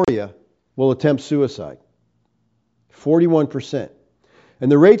dysphoria will attempt suicide. 41%.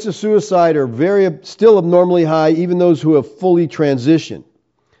 And the rates of suicide are still abnormally high, even those who have fully transitioned.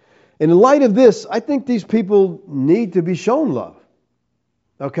 And in light of this, I think these people need to be shown love.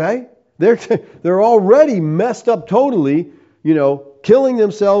 Okay? They're already messed up totally, killing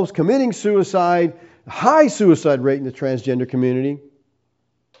themselves, committing suicide, high suicide rate in the transgender community.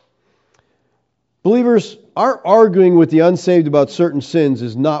 Believers, our arguing with the unsaved about certain sins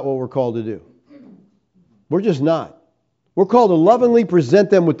is not what we're called to do. We're just not. We're called to lovingly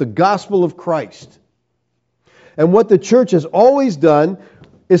present them with the gospel of Christ. And what the church has always done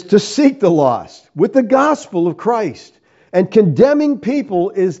is to seek the lost with the gospel of Christ. And condemning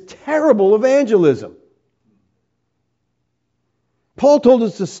people is terrible evangelism. Paul told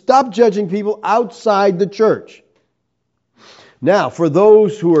us to stop judging people outside the church. Now, for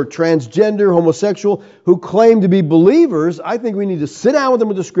those who are transgender, homosexual, who claim to be believers, I think we need to sit down with them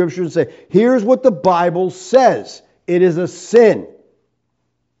with the Scriptures and say, here's what the Bible says. It is a sin.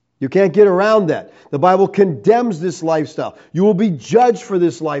 You can't get around that. The Bible condemns this lifestyle. You will be judged for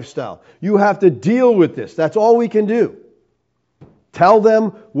this lifestyle. You have to deal with this. That's all we can do. Tell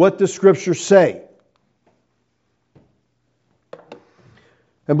them what the Scriptures say.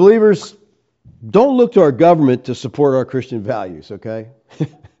 And believers, don't look to our government to support our Christian values, okay?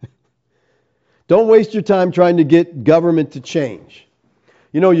 Don't waste your time trying to get government to change.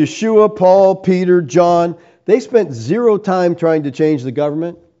 You know, Yeshua, Paul, Peter, John, they spent zero time trying to change the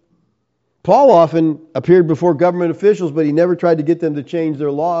government. Paul often appeared before government officials, but he never tried to get them to change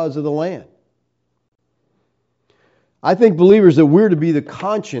their laws of the land. I think, believers, that we're to be the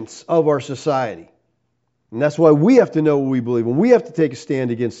conscience of our society. And that's why we have to know what we believe, and we have to take a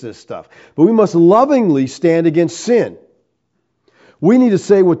stand against this stuff. But we must lovingly stand against sin. We need to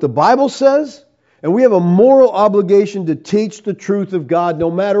say what the Bible says, and we have a moral obligation to teach the truth of God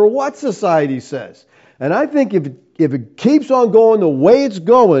no matter what society says. And I think if it keeps on going the way it's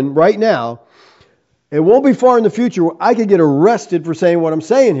going right now, it won't be far in the future where I could get arrested for saying what I'm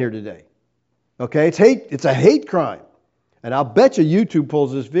saying here today. Okay? It's a hate crime. And I'll bet you YouTube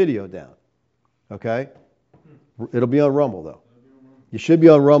pulls this video down. Okay? It'll be on Rumble, though. You should be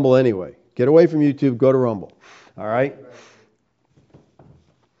on Rumble anyway. Get away from YouTube, go to Rumble. All right?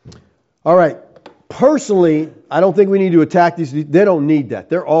 All right. Personally, I don't think we need to attack these. They don't need that.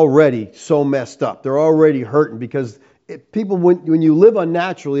 They're already so messed up. They're already hurting because people, when you live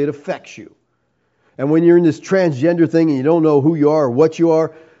unnaturally, it affects you. And when you're in this transgender thing and you don't know who you are or what you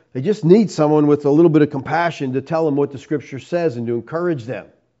are, they just need someone with a little bit of compassion to tell them what the Scripture says and to encourage them.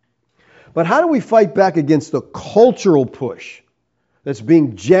 But how do we fight back against the cultural push that's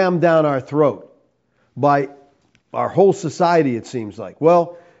being jammed down our throat by our whole society, it seems like?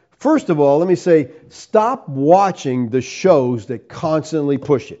 Well, first of all, let me say, stop watching the shows that constantly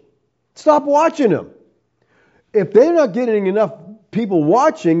push it. Stop watching them. If they're not getting enough people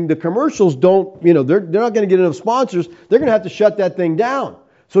watching, the commercials don't, they're not going to get enough sponsors. They're going to have to shut that thing down.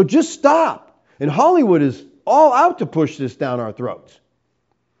 So just stop. And Hollywood is all out to push this down our throats.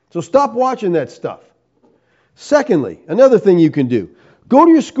 So stop watching that stuff. Secondly, another thing you can do. Go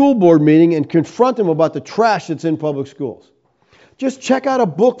to your school board meeting and confront them about the trash that's in public schools. Just check out a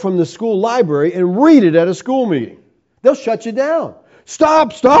book from the school library and read it at a school meeting. They'll shut you down.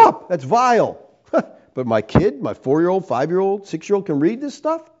 Stop! That's vile. But my kid, my 4-year-old, 5-year-old, 6-year-old can read this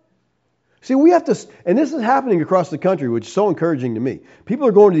stuff? See, we have to, and this is happening across the country, which is so encouraging to me. People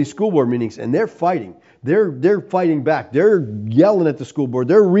are going to these school board meetings and they're fighting. They're fighting back. They're yelling at the school board.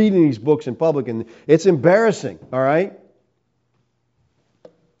 They're reading these books in public, and it's embarrassing, all right?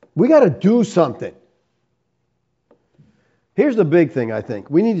 We got to do something. Here's the big thing, I think.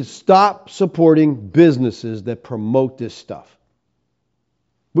 We need to stop supporting businesses that promote this stuff.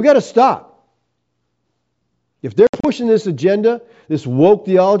 We got to stop. If they're pushing this agenda, this woke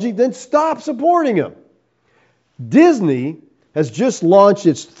theology, then stop supporting them. Disney has just launched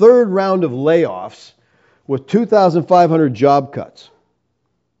its third round of layoffs with 2,500 job cuts.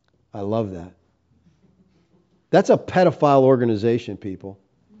 I love that. That's a pedophile organization, people.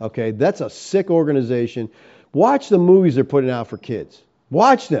 Okay, that's a sick organization. Watch the movies they're putting out for kids.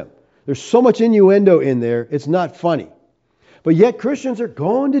 Watch them. There's so much innuendo in there, it's not funny. But yet Christians are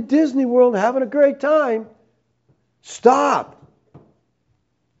going to Disney World and having a great time. Stop.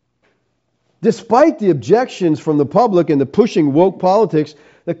 Despite the objections from the public and the pushing woke politics,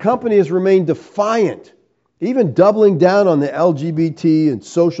 the company has remained defiant, even doubling down on the LGBT and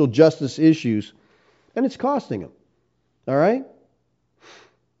social justice issues, and it's costing them. All right?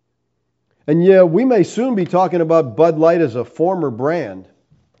 And yeah, we may soon be talking about Bud Light as a former brand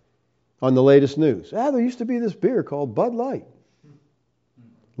on the latest news. There used to be this beer called Bud Light.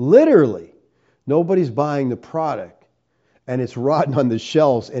 Literally, nobody's buying the product, and it's rotting on the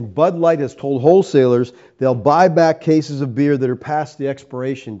shelves. And Bud Light has told wholesalers they'll buy back cases of beer that are past the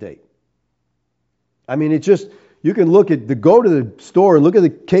expiration date. I mean, it's just, you can go to the store and look at the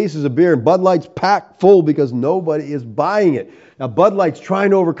cases of beer, and Bud Light's packed full because nobody is buying it. Now, Bud Light's trying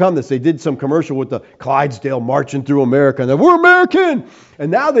to overcome this. They did some commercial with the Clydesdale marching through America, and they're, we're American!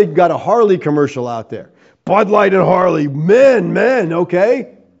 And now they've got a Harley commercial out there. Bud Light and Harley, men,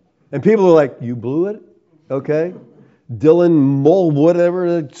 okay? And people are like, you blew it? Okay? Dylan Mull,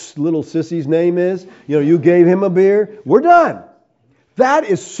 whatever the little sissy's name is, you gave him a beer. We're done. That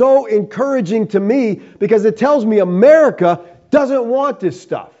is so encouraging to me because it tells me America doesn't want this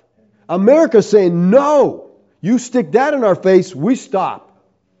stuff. America's saying, no, you stick that in our face, we stop.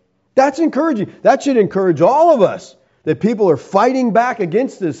 That's encouraging. That should encourage all of us that people are fighting back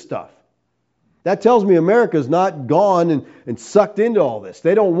against this stuff. That tells me America's not gone and sucked into all this.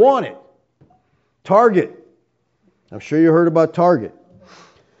 They don't want it. Target. I'm sure you heard about Target.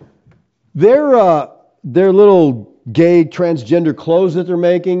 Their little gay transgender clothes that they're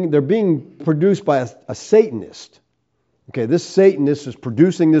making, they're being produced by a Satanist. Okay, this Satanist is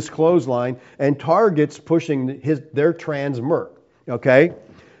producing this clothesline, and Target's pushing their trans merch. Okay,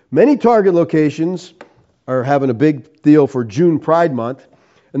 many Target locations are having a big deal for June Pride Month,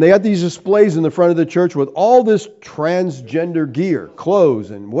 and they got these displays in the front of the church with all this transgender gear,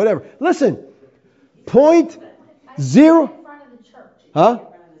 clothes, and whatever. Listen, point zero. Huh?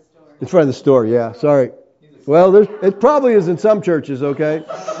 In front of the store, yeah. Sorry. Well, it probably is in some churches, okay?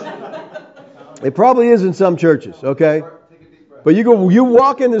 It probably is in some churches, okay? But you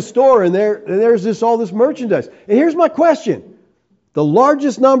walk in the store and there's all this merchandise. And here's my question. The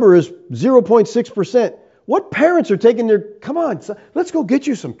largest number is 0.6%. What parents are taking come on, son, let's go get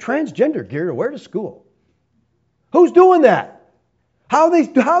you some transgender gear to wear to school? Who's doing that? How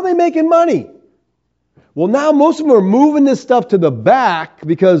are they making money? Well, now most of them are moving this stuff to the back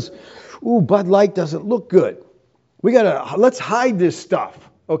because, Bud Light doesn't look good. Let's hide this stuff,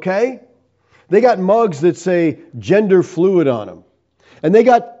 okay? They got mugs that say gender fluid on them. And they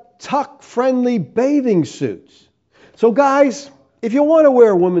got tuck-friendly bathing suits. So guys, if you want to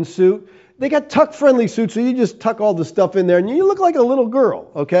wear a woman's suit, they got tuck-friendly suits, so you just tuck all the stuff in there and you look like a little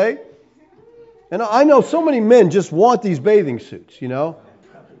girl, okay? And I know so many men just want these bathing suits, you know?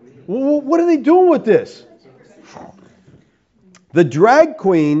 What are they doing with this? The drag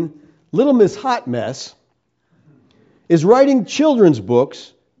queen, Little Miss Hot Mess, is writing children's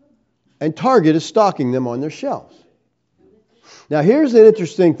books, and Target is stocking them on their shelves. Now, here's an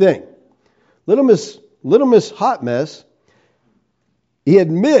interesting thing. Little Miss Hot Mess, he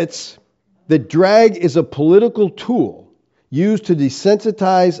admits that drag is a political tool used to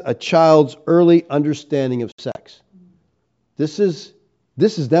desensitize a child's early understanding of sex. This is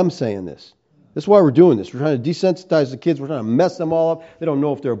them saying this. This is why we're doing this. We're trying to desensitize the kids. We're trying to mess them all up. They don't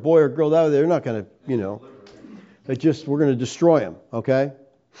know if they're a boy or a girl. They're not going to, we're going to destroy them, okay?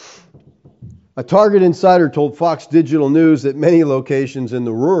 A Target insider told Fox Digital News that many locations in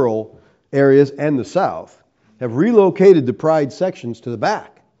the rural areas and the South have relocated the Pride sections to the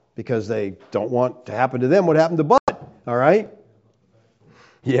back because they don't want to happen to them what happened to Bud, all right?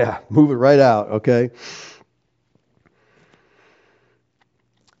 Yeah, move it right out, okay?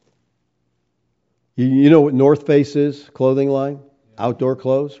 You know what North Face is? Clothing line? Outdoor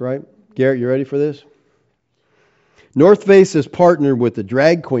clothes, right? Garrett, you ready for this? North Face has partnered with the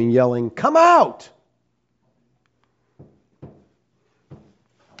drag queen yelling, "Come out!"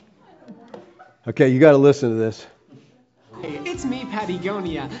 Okay, you got to listen to this. Hey, it's me,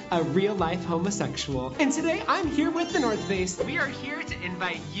 Patagonia, a real-life homosexual. And today I'm here with the North Face. We are here to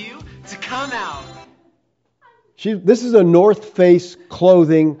invite you to come out. This is a North Face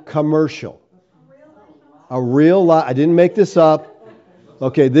clothing commercial. A real life. I didn't make this up.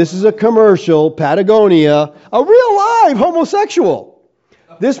 Okay, this is a commercial, Patagonia, a real live homosexual.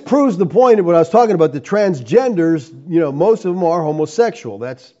 This proves the point of what I was talking about. The transgenders, most of them are homosexual.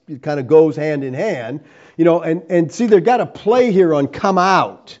 It kind of goes hand in hand. And see, they've got to play here on come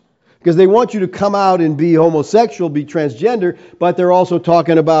out. Because they want you to come out and be homosexual, be transgender, but they're also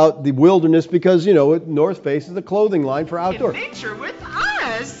talking about the wilderness because, North Face is a clothing line for outdoors. Adventure with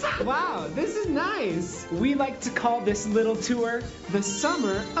us! Wow, this is nice. We like to call this little tour the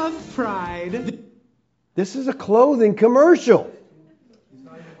Summer of Pride. This is a clothing commercial.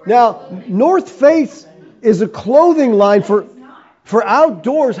 Now, North Face is a clothing line for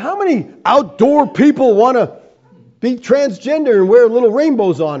outdoors. How many outdoor people want to be transgender and wear little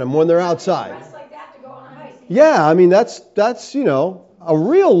rainbows on them when they're outside? Yeah, I mean, that's a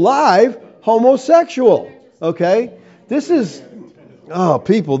real live homosexual, okay?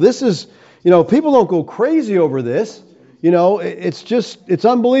 People don't go crazy over this. It's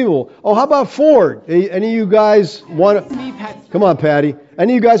unbelievable. Oh, how about Ford? Any of you guys want to... Come on, Patty.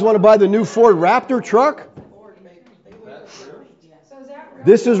 Any of you guys want to buy the new Ford Raptor truck?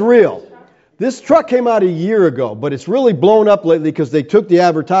 This is real. This truck came out a year ago, but it's really blown up lately because they took the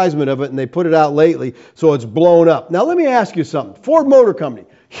advertisement of it and they put it out lately, so it's blown up. Now, let me ask you something. Ford Motor Company,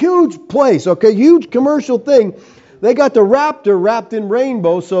 huge place, okay, huge commercial thing. They got the Raptor wrapped in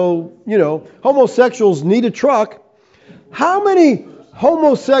rainbow, so, homosexuals need a truck. How many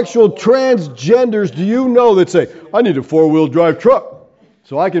homosexual transgenders do you know that say, I need a four-wheel drive truck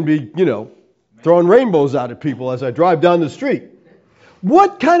so I can be, throwing rainbows out at people as I drive down the street?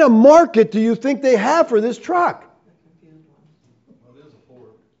 What kind of market do you think they have for this truck?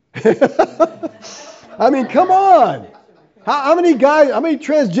 I mean, come on. How many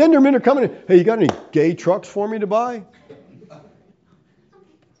transgender men are coming in? Hey, you got any gay trucks for me to buy?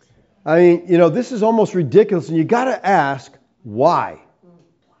 I mean, this is almost ridiculous, and you got to ask why.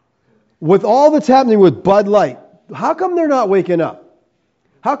 with all that's happening with Bud Light, how come they're not waking up?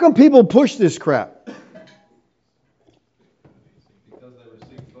 How come people push this crap? Because they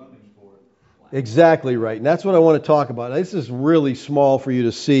receive funding for it. Exactly right. And that's what I want to talk about. This is really small for you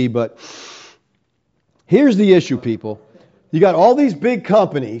to see, but here's the issue, people. You got all these big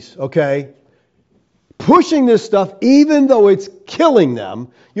companies, okay, pushing this stuff even though it's killing them.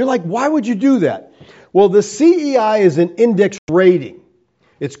 You're like, why would you do that? Well, the CEI is an index rating.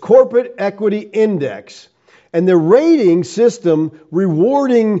 It's Corporate Equity Index. And the rating system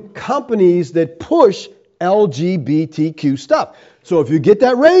rewarding companies that push LGBTQ stuff. So if you get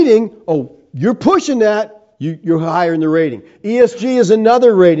that rating, you're pushing that, you're higher in the rating. ESG is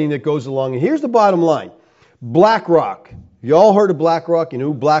another rating that goes along. And here's the bottom line. BlackRock. You all heard of BlackRock? You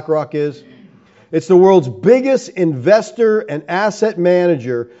know who BlackRock is? It's the world's biggest investor and asset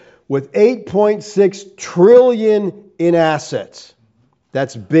manager with $8.6 trillion in assets.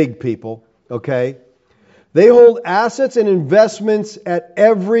 That's big, people, okay? They hold assets and investments at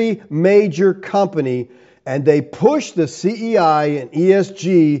every major company, and they push the CEI and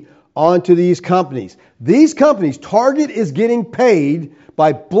ESG onto these companies. These companies, Target is getting paid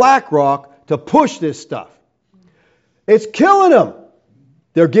by BlackRock to push this stuff. It's killing them.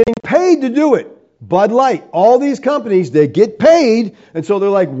 They're getting paid to do it. Bud Light, all these companies, they get paid, and so they're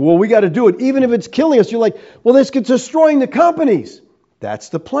like, well, we got to do it. Even if it's killing us, you're like, well, this gets destroying the companies. That's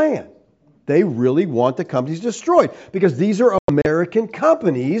the plan. They really want the companies destroyed because these are American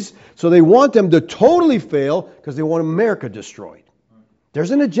companies, so they want them to totally fail because they want America destroyed.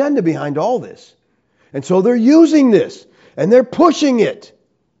 There's an agenda behind all this. And so they're using this, and they're pushing it.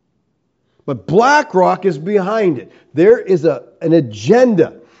 But BlackRock is behind it. There is an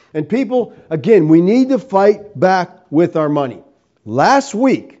agenda. And people, again, we need to fight back with our money. Last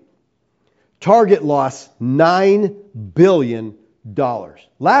week, Target lost $9 billion.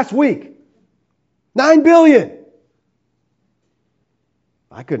 Last week. $9 billion.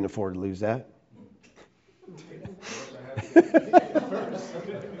 I couldn't afford to lose that.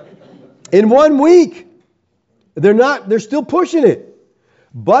 In 1 week. They're still pushing it.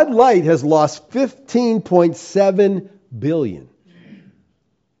 Bud Light has lost $15.7 billion.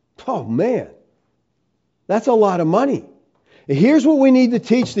 Oh, man. That's a lot of money. And here's what we need to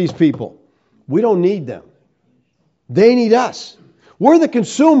teach these people. We don't need them. They need us. We're the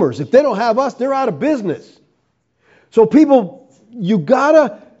consumers. If they don't have us, they're out of business. So people, you got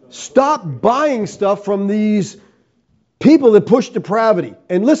to stop buying stuff from these people that push depravity.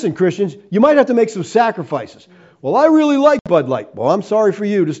 And listen, Christians, you might have to make some sacrifices. Well, I really like Bud Light. Well, I'm sorry for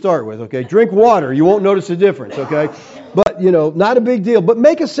you to start with, okay? Drink water. You won't notice a difference, okay? But, not a big deal. But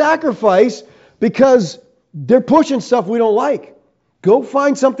make a sacrifice because they're pushing stuff we don't like. Go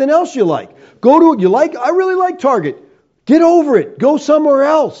find something else you like. Go to what you like. I really like Target. Get over it. Go somewhere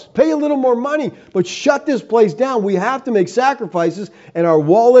else. Pay a little more money. But shut this place down. We have to make sacrifices, and our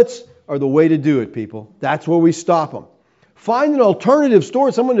wallets are the way to do it, people. That's where we stop them. Find an alternative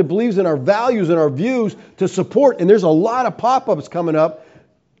store, someone that believes in our values and our views to support. And there's a lot of pop-ups coming up.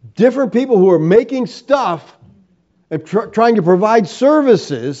 Different people who are making stuff and trying to provide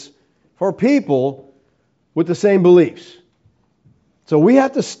services for people with the same beliefs. So we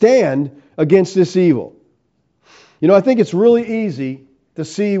have to stand against this evil. I think it's really easy to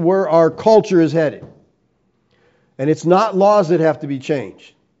see where our culture is headed. And it's not laws that have to be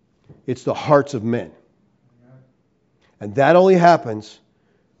changed. It's the hearts of men. And that only happens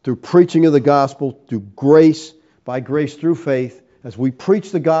through preaching of the gospel, through grace, by grace, through faith, as we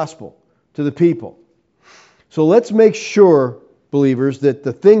preach the gospel to the people. So let's make sure, believers, that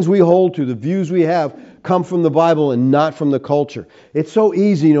the things we hold to, the views we have, come from the Bible and not from the culture. It's so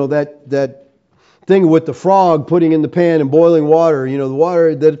easy, that thing with the frog putting in the pan and boiling water, the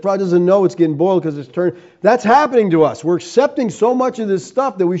water that it probably doesn't know it's getting boiled because it's turned. That's happening to us. We're accepting so much of this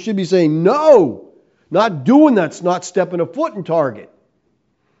stuff that we should be saying, no, not doing that's not stepping a foot in Target.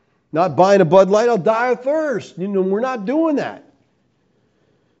 Not buying a Bud Light, I'll die of thirst. We're not doing that.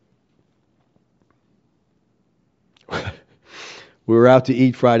 We were out to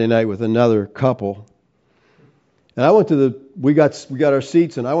eat Friday night with another couple. And I went to we got our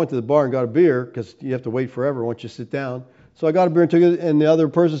seats, and I went to the bar and got a beer because you have to wait forever once you sit down. So I got a beer and took it, and the other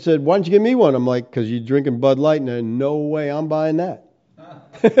person said, "Why don't you give me one?" I'm like, "Because you're drinking Bud Light, and no way I'm buying that."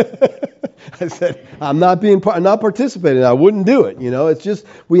 I said, I'm not participating. I wouldn't do it. It's just,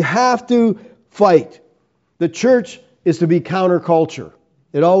 we have to fight. The church is to be counterculture.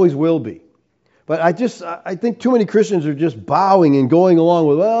 It always will be. But I think too many Christians are just bowing and going along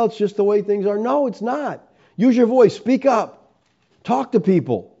with, well, it's just the way things are. No, it's not. Use your voice. Speak up. Talk to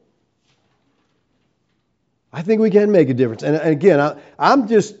people. I think we can make a difference. And again, I'm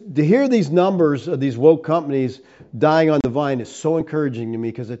just, to hear these numbers of these woke companies dying on the vine is so encouraging to me,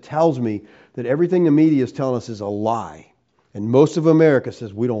 because it tells me that everything the media is telling us is a lie. And most of America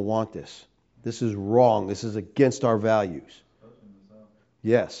says we don't want this. This is wrong. This is against our values.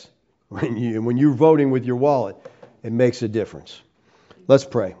 Yes. When you're voting with your wallet, it makes a difference. Let's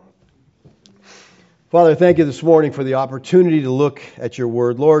pray. Father, thank you this morning for the opportunity to look at your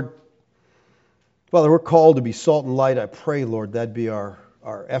word. Lord, Father, we're called to be salt and light. I pray, Lord, that'd be our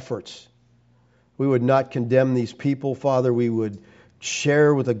efforts. We would not condemn these people, Father. We would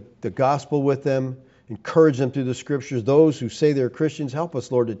share with the gospel with them, encourage them through the scriptures. Those who say they're Christians, help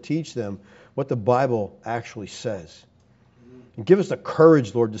us, Lord, to teach them what the Bible actually says. And give us the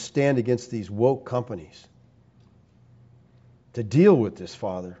courage, Lord, to stand against these woke companies, to deal with this,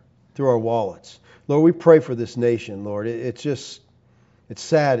 Father, through our wallets. Lord, we pray for this nation, Lord. It's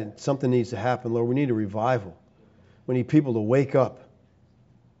sad, and something needs to happen, Lord. We need a revival. We need people to wake up.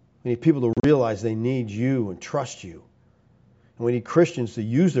 We need people to realize they need you and trust you. And we need Christians to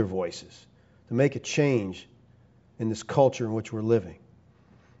use their voices to make a change in this culture in which we're living.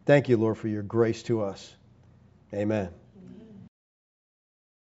 Thank you, Lord, for your grace to us. Amen.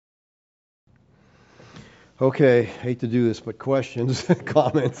 Okay, hate to do this, but questions,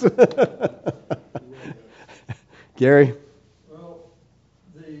 comments? Gary? Well,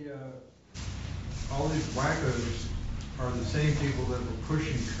 all these wackos are the same people that were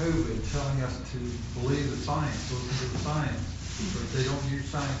pushing COVID, telling us to believe the science, listen to the science, but they don't use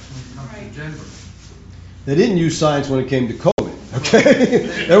science when it comes to gender. They didn't use science when it came to COVID,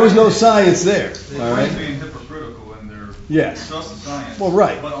 okay? There was no science there, all right? They're being hypocritical in their trust the science, well,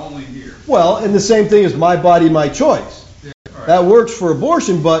 right. But only here. Well, and the same thing is my body, my choice. Yeah, right. That works for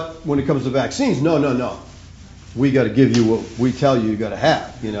abortion, but when it comes to vaccines, no. We got to give you what we tell you got to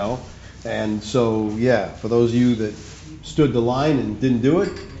have, you know? And so, yeah, for those of you that stood the line and didn't do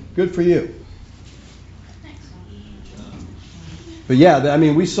it, good for you. But yeah, I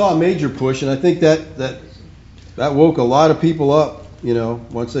mean, we saw a major push, and I think that woke a lot of people up, you know,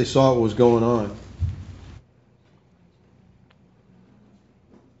 once they saw what was going on.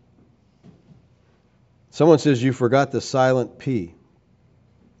 Someone says you forgot the silent P.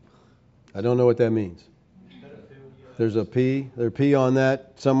 I don't know what that means. There's a P. There's a P on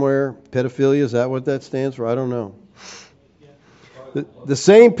that somewhere. Pedophilia, is that what that stands for? I don't know. The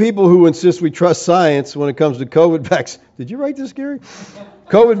same people who insist we trust science when it comes to COVID vaccine. Did you write this, Gary?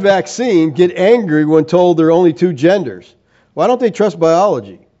 COVID vaccine get angry when told there are only two genders. Why don't they trust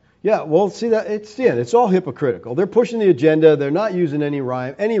biology? Yeah, well, see that it's all hypocritical. They're pushing the agenda. They're not using any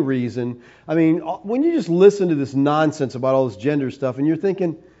rhyme, any reason. I mean, when you just listen to this nonsense about all this gender stuff, and you're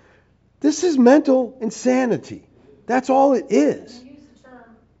thinking, this is mental insanity. That's all it is. They use the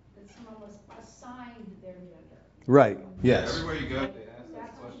term that someone was assigned their gender. Right. Yes. Everywhere you go, they ask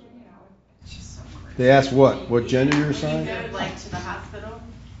that question. It's just so crazy. They ask what? What gender you're assigned? When you go like to the hospital,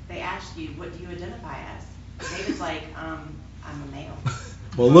 they ask you, what do you identify as? David's like, I'm a male.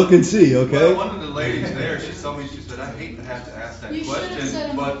 Well, look and see, okay? Well, one of the ladies there, she told me, she said, I hate to have to ask that You should have said question,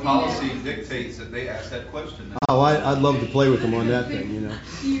 I'm but a policy female. dictates that they ask that question. Oh, I'd love to play with them on that thing, you know.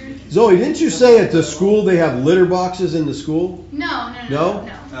 Zoe, didn't you say at the school they have litter boxes in the school? No. No?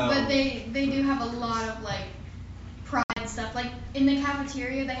 But they do have a lot of like pride stuff. Like in the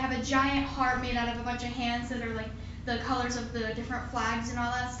cafeteria, they have a giant heart made out of a bunch of hands that are like the colors of the different flags and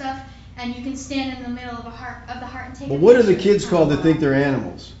all that stuff. And you can stand in the middle of the heart and take. But what are the kids called that think they're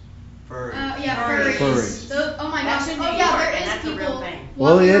animals? Furry. Furries. Furries. Oh my That's gosh. in Oh New yeah, York, there and is that's a people. real thing.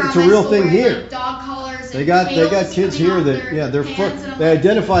 Well, walking yeah, around it's a high real school thing wearing, here. like, dog collars. They and got tails kids coming here off that their they're pants, and I'm they like,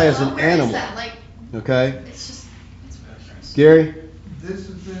 identify as well, an where is animal. that? Like, Okay? it's really gross. Gary? This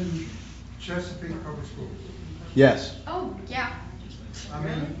is in Chesapeake Public Schools. Yes. Oh yeah. I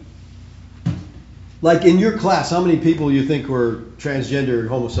mean, Like in your class, how many people you think were transgender or Oh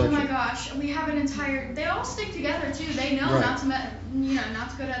homosexual? my gosh, we have an entire. They all stick together too. They know Right. not to, not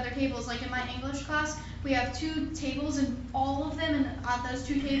to go to other tables. Like in my English class, we have 2 tables, and all of them, and those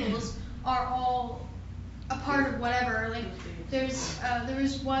 2 tables are all a part of whatever. Like there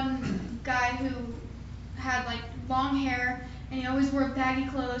was one guy who had like long hair, and he always wore baggy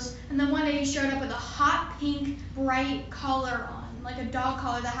clothes. And then one day he showed up with a hot pink, bright collar on, like a dog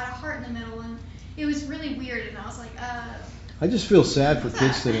collar that had a heart in the middle, and it was really weird. And I was like, I just feel sad for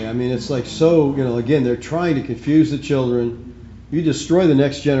kids today. I mean, it's like so, again, they're trying to confuse the children. You destroy the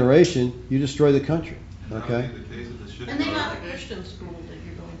next generation, you destroy the country. Okay? And they got Christian school that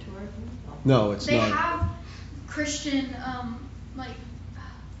you're going to, right? No, it's They not. have Christian, like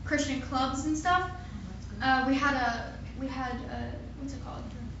Christian clubs and stuff. We had what's it called?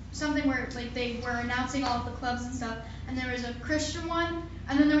 something where like they were announcing all of the clubs and stuff, and there was a Christian one,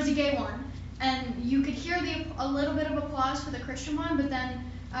 and then there was a gay one, and you could hear a little bit of applause for the Christian one, but then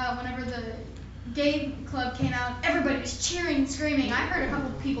whenever the gay club came out, everybody was cheering and screaming. I heard a couple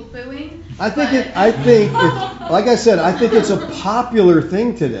of people booing. Like I said, I think it's a popular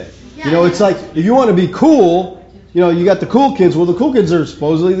thing today. Yeah. It's like if you want to be cool, you got the cool kids. Well, the cool kids are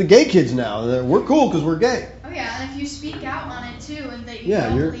supposedly the gay kids now. We're cool because we're gay. Oh yeah, and if you speak out on it too, and that you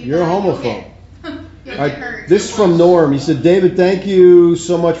you're a homophobe. You'll All get right, hurt. this is from Norm. He said, David, thank you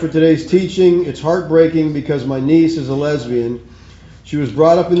so much for today's teaching. It's heartbreaking because my niece is a lesbian. She was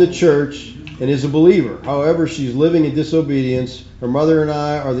brought up in the church and is a believer. However, she's living in disobedience. Her mother and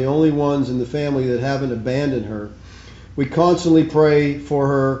I are the only ones in the family that haven't abandoned her. We constantly pray for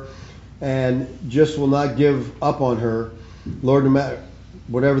her and just will not give up on her. Lord, no matter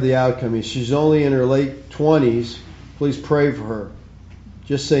whatever the outcome is. She's only in her late 20s. Please pray for her.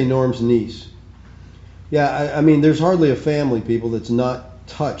 Just say Norm's niece. Yeah, I mean, there's hardly a family, people, that's not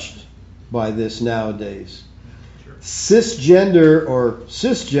touched by this nowadays. Sure. Cisgender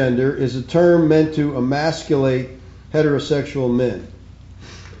is a term meant to emasculate heterosexual men.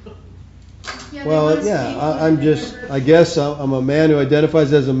 I guess I'm a man who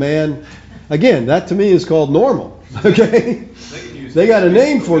identifies as a man. Again, that to me is called normal. Okay? They got a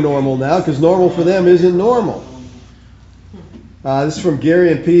name for normal now because normal for them isn't normal. This is from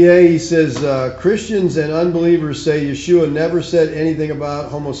Gary in PA. He says, Christians and unbelievers say Yeshua never said anything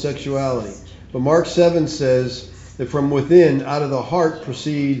about homosexuality. But Mark 7 says that from within, out of the heart,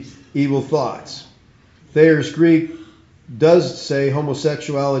 proceed evil thoughts. Thayer's Greek does say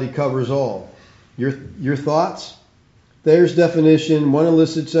homosexuality covers all. Your thoughts? Thayer's definition, one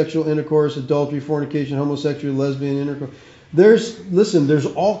illicit sexual intercourse, adultery, fornication, homosexual, lesbian intercourse. There's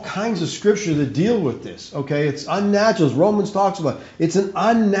all kinds of scripture that deal with this. Okay, it's unnatural. As Romans talks about, it's an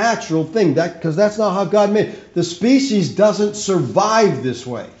unnatural thing because that's not how God made it. The species doesn't survive this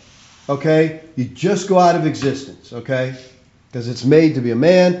way. Okay, you just go out of existence. Okay, because it's made to be a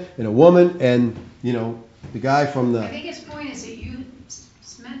man and a woman, and the guy from the. I think his point is that you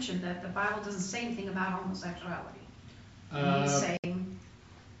mentioned that the Bible doesn't say anything about homosexuality. He's saying.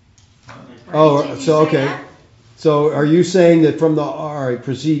 Okay. So are you saying that from the heart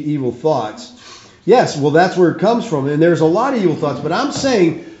proceed evil thoughts? Yes, well, that's where it comes from. And there's a lot of evil thoughts. But I'm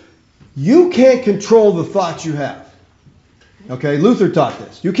saying you can't control the thoughts you have. Okay, Luther taught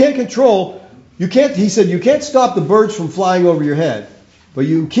this. He said you can't stop the birds from flying over your head, but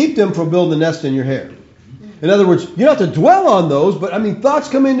you can keep them from building a nest in your hair. In other words, you don't have to dwell on those, but thoughts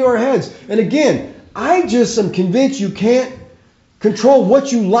come into our heads. And again, I just am convinced you can't control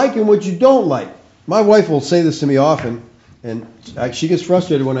what you like and what you don't like. My wife will say this to me often, and she gets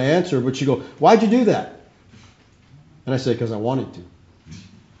frustrated when I answer her, but she goes, why'd you do that? And I say, because I wanted to.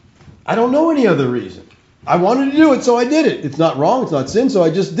 I don't know any other reason. I wanted to do it, so I did it. It's not wrong, it's not sin, so I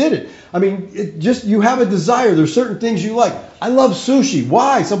just did it. You have a desire. There's certain things you like. I love sushi.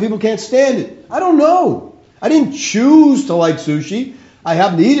 Why? Some people can't stand it. I don't know. I didn't choose to like sushi. I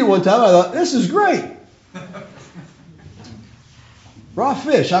happened to eat it one time. I thought, this is great. Raw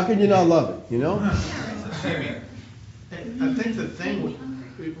fish, how can you not love it, I think the thing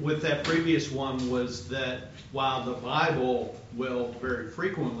with that previous one was that while the Bible will very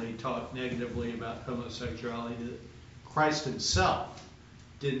frequently talk negatively about homosexuality, Christ himself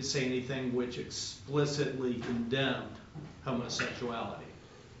didn't say anything which explicitly condemned homosexuality.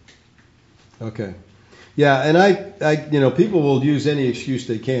 Okay. Yeah, and I people will use any excuse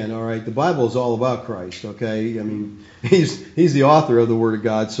they can. All right, the Bible is all about Christ. Okay, he's the author of the Word of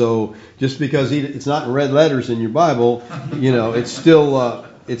God. So just because it's not in red letters in your Bible, it's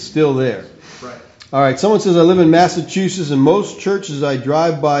still there. Right. All right. Someone says I live in Massachusetts, and most churches I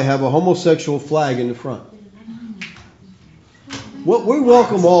drive by have a homosexual flag in the front. We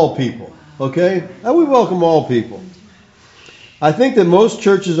welcome all people. Okay, and we welcome all people. I think that most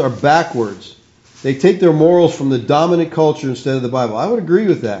churches are backwards. They take their morals from the dominant culture instead of the Bible. I would agree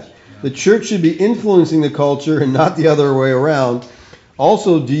with that. The church should be influencing the culture and not the other way around.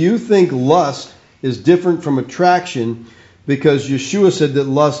 Also, do you think lust is different from attraction because Yeshua said that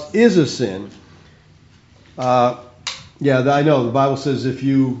lust is a sin? I know. The Bible says if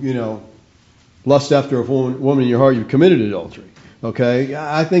you lust after a woman in your heart, you've committed adultery. Okay?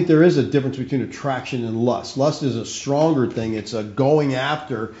 I think there is a difference between attraction and lust. Lust is a stronger thing. It's a going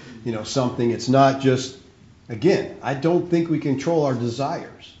after something. It's not just, again, I don't think we control our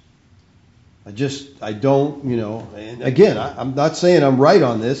desires. I don't, and again, I'm not saying I'm right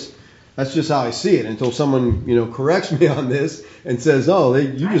on this. That's just how I see it until someone, corrects me on this and says,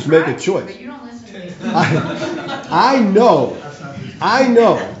 you just make a choice. But you don't listen to me. I know.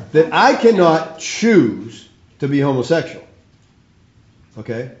 that I cannot choose to be homosexual.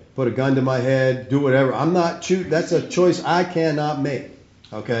 Okay? Put a gun to my head, do whatever. I'm not that's a choice I cannot make.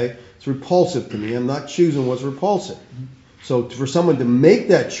 Okay? It's repulsive to me. I'm not choosing what's repulsive. So for someone to make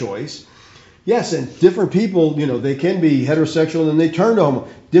that choice, yes, and different people, they can be heterosexual and then they turn to homo.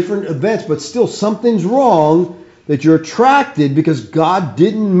 Different events, but still something's wrong that you're attracted because God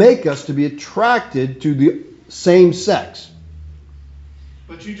didn't make us to be attracted to the same sex.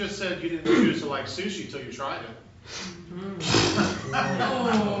 But you just said you didn't choose to like sushi till you tried it.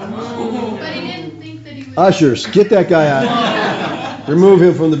 But he didn't think that he would. Ushers, get that guy out. Remove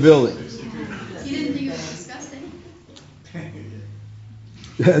him from the building. He didn't think it was disgusting.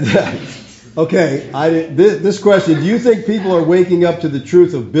 Okay, this question, do you think people are waking up to the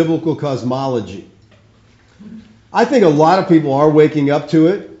truth of biblical cosmology? I think a lot of people are waking up to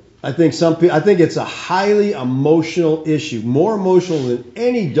it. I think it's a highly emotional issue, more emotional than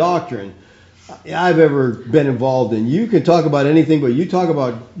any doctrine I've ever been involved in. You can talk about anything, but you talk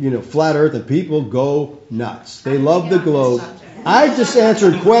about, flat earth and people go nuts. They love the globe. I just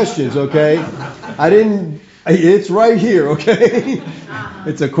answered questions, okay? It's right here, okay?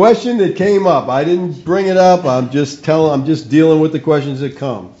 It's a question that came up. I didn't bring it up. I'm just dealing with the questions that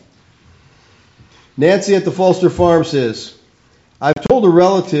come. Nancy at the Falster Farm says, I've told a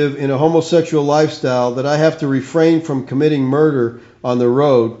relative in a homosexual lifestyle that I have to refrain from committing murder on the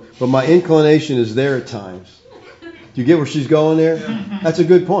road, but my inclination is there at times. Do you get where she's going there? That's a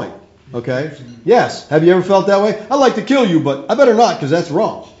good point. Okay? Yes. Have you ever felt that way? I'd like to kill you, but I better not because that's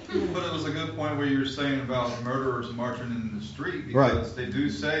wrong. But it was a good point where you were saying about murderers marching in the street because they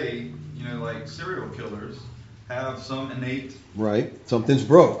do say, like serial killers have some innate... Right. Something's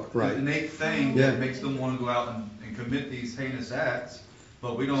broke. Right. Innate thing that makes them want to go out and commit these heinous acts,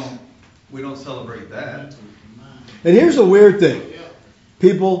 but we don't celebrate that. And here's a weird thing.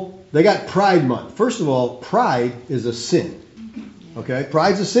 People, they got Pride Month. First of all, pride is a sin. Okay?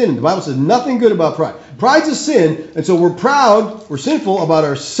 Pride's a sin. The Bible says nothing good about pride. Pride's a sin, and so we're proud, we're sinful about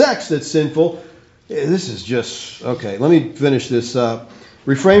our sex that's sinful. This is just... Okay, let me finish this.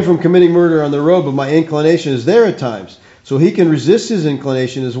 Refrain from committing murder on the road, but my inclination is there at times. So he can resist his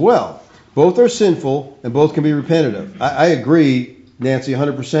inclination as well. Both are sinful, and both can be repented of. I agree, Nancy,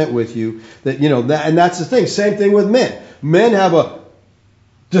 100% with you. And that's the thing. Same thing with men. Men have a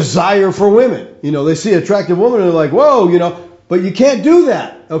desire for women. They see an attractive woman and they're like, whoa, but you can't do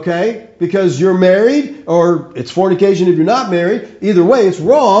that, okay? Because you're married, or it's fornication if you're not married. Either way, it's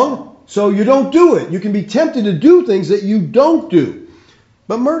wrong, so you don't do it. You can be tempted to do things that you don't do.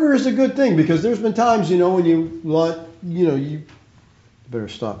 But murder is a good thing, because there's been times, when you want, you better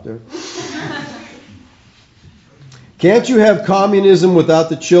stop there. Can't you have communism without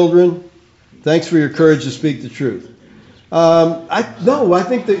the children? Thanks for your courage to speak the truth. I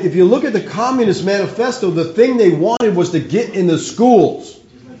think that if you look at the Communist Manifesto, the thing they wanted was to get in the schools.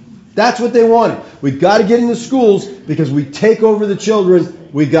 That's what they wanted. We've got to get in the schools because we take over the children.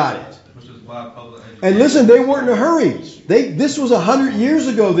 We got it. And listen, they weren't in a hurry. This was 100 years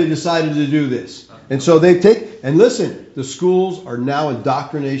ago they decided to do this. And so and listen, the schools are now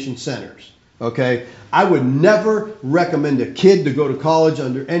indoctrination centers. Okay? I would never recommend a kid to go to college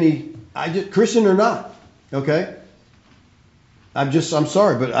under any, Christian or not. Okay? I'm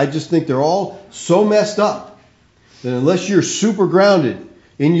sorry, but I just think they're all so messed up that unless you're super grounded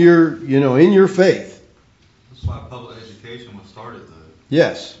in your faith. That's why public education was started, though.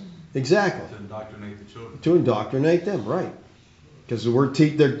 Yes, exactly. To indoctrinate the children. To indoctrinate them, right. Because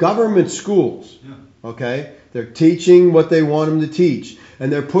they're government schools. Yeah. Okay? They're teaching what they want them to teach.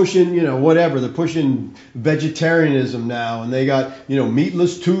 And they're pushing, whatever. They're pushing vegetarianism now. And they got,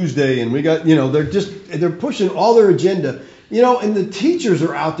 Meatless Tuesday. And we got, they're pushing all their agenda. And the teachers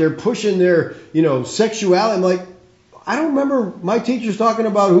are out there pushing their, sexuality. I'm like, I don't remember my teachers talking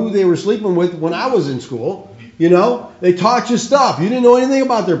about who they were sleeping with when I was in school. They taught you stuff. You didn't know anything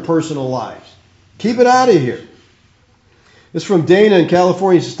about their personal lives. Keep it out of here. This is from Dana in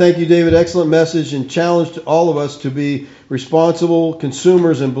California. He says, thank you, David. Excellent message and challenge to all of us to be responsible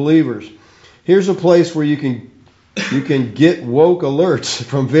consumers and believers. Here's a place where you can get woke alerts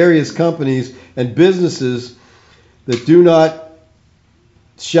from various companies and businesses that do not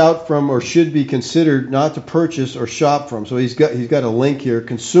shout from or should be considered not to purchase or shop from. So he's got a link here,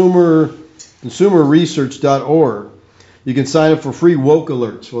 consumerresearch.org. You can sign up for free woke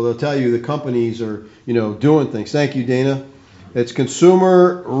alerts. Well, they'll tell you the companies are, doing things. Thank you, Dana. It's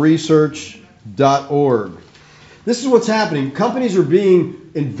consumerresearch.org. This is what's happening. Companies are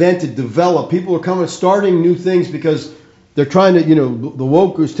being invented, developed. People are starting new things because they're trying to, the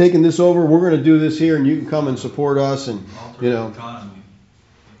woke is taking this over. We're going to do this here, and you can come and support us. And,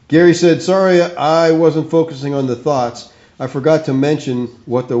 Gary said, sorry, I wasn't focusing on the thoughts. I forgot to mention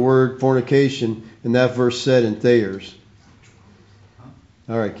what the word fornication in that verse said in Thayer's.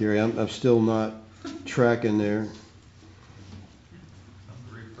 All right, Gary, I'm still not tracking there.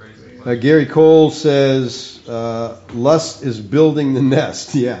 Gary Cole says, lust is building the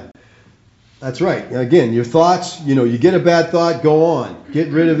nest. Yeah, that's right. Again, your thoughts, you get a bad thought, go on. Get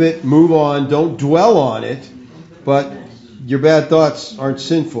rid of it, move on. Don't dwell on it. But your bad thoughts aren't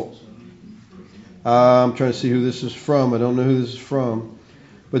sinful. I'm trying to see who this is from. I don't know who this is from.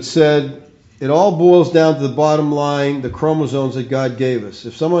 But said, it all boils down to the bottom line, the chromosomes that God gave us.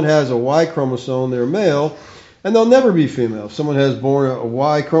 If someone has a Y chromosome, they're male, and they'll never be female. If someone has born a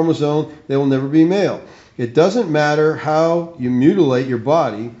Y chromosome, they will never be male. It doesn't matter how you mutilate your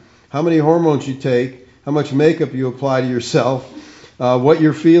body, how many hormones you take, how much makeup you apply to yourself, what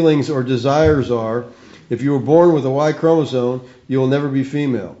your feelings or desires are. If you were born with a Y chromosome, you will never be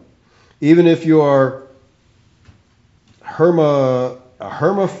female. Even if you are hermaphrodite,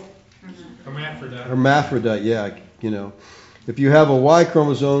 yeah, If you have a Y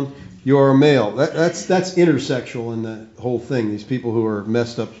chromosome, you are a male. That's intersexual in the whole thing. These people who are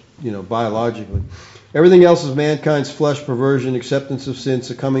messed up, biologically. Everything else is mankind's flesh, perversion, acceptance of sin,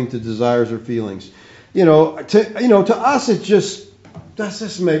 succumbing to desires or feelings. To us, that's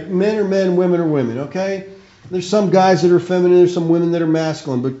just men are men, women are women. Okay. There's some guys that are feminine, there's some women that are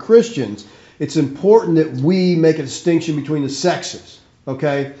masculine. But Christians, it's important that we make a distinction between the sexes,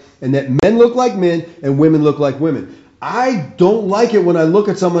 okay? And that men look like men and women look like women. I don't like it when I look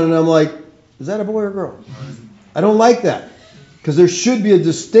at someone and I'm like, is that a boy or a girl? I don't like that. Because there should be a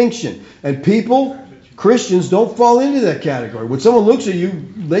distinction. And Christians don't fall into that category. When someone looks at you,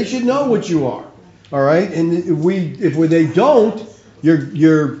 they should know what you are. All right? And if they don't,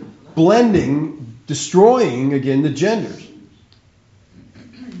 you're blending, destroying, again, the genders.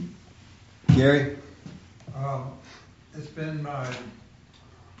 Gary? It's been my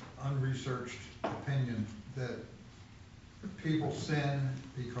unresearched opinion that people sin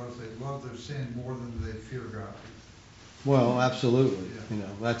because they love their sin more than they fear God. Well, absolutely. Yeah.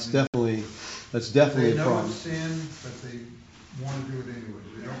 That's definitely a problem. They know it's sin, but they want to do it anyway.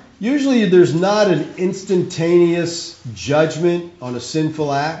 They don't. Usually there's not an instantaneous judgment on a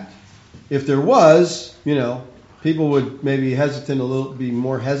sinful act. If there was, people would maybe be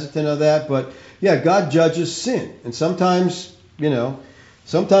more hesitant of that. But yeah, God judges sin. And sometimes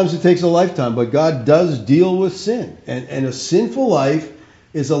it takes a lifetime, but God does deal with sin. And a sinful life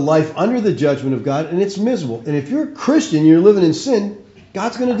is a life under the judgment of God, and it's miserable. And if you're a Christian, you're living in sin,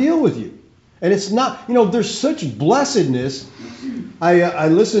 God's going to deal with you. And it's not, there's such blessedness. I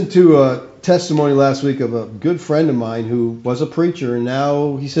listened to a testimony last week of a good friend of mine who was a preacher, and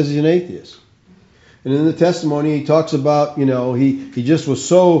now he says he's an atheist. And in the testimony, he talks about, he just was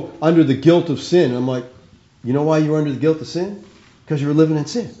so under the guilt of sin. And I'm like, you know why you were under the guilt of sin? Because you were living in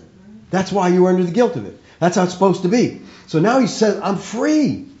sin. That's why you were under the guilt of it. That's how it's supposed to be. So now he says, I'm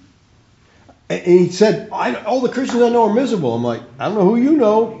free. And he said, all the Christians I know are miserable. I'm like, I don't know who you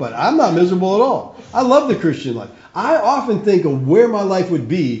know, but I'm not miserable at all. I love the Christian life. I often think of where my life would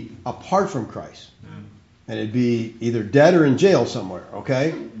be apart from Christ. And it'd be either dead or in jail somewhere,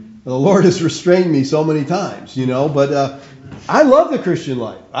 okay? The Lord has restrained me so many times, but I love the Christian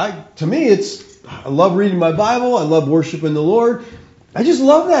life. To me, I love reading my Bible. I love worshiping the Lord. I just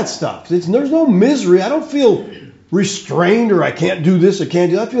love that stuff. There's no misery. I don't feel restrained or I can't do this, I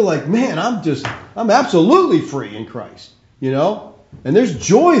can't do that. I feel like, man, I'm absolutely free in Christ, and there's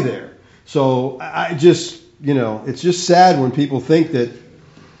joy there. So I just, it's just sad when people think that,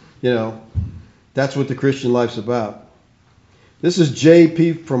 that's what the Christian life's about. This is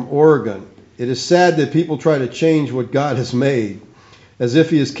J.P. from Oregon. It is sad that people try to change what God has made as if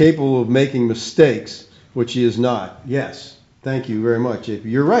he is capable of making mistakes, which he is not. Yes. Thank you very much, J.P.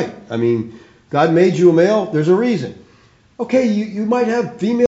 You're right. I mean, God made you a male. There's a reason. Okay, you might have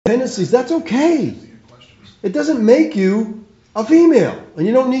female tendencies. That's okay. It doesn't make you a female. And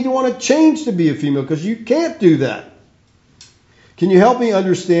you don't need to want to change to be a female because you can't do that. Can you help me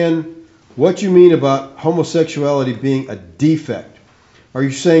understand what you mean about homosexuality being a defect? Are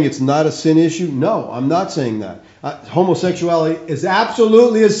you saying it's not a sin issue? No, I'm not saying that. Homosexuality is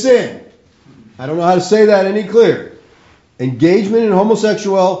absolutely a sin. I don't know how to say that any clearer. Engagement in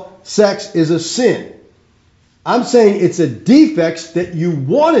homosexual sex is a sin. I'm saying it's a defect that you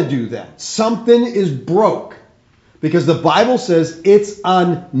want to do that. Something is broke. Because the Bible says it's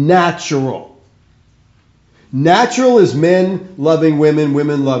unnatural. Natural is men loving women,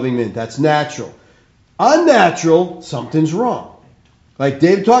 women loving men. That's natural. Unnatural, something's wrong. Like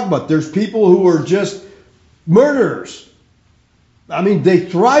David talked about, there's people who are just murderers. I mean, they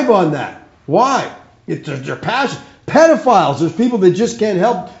thrive on that. Why? It's their passion. Pedophiles, there's people that just can't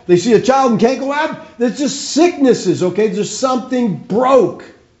help. They see a child and can't go out. There's just sicknesses, okay? There's something broke.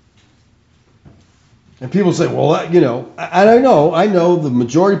 And people say, well, I know the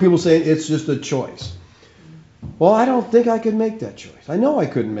majority of people say it's just a choice. Well, I don't think I could make that choice. I know I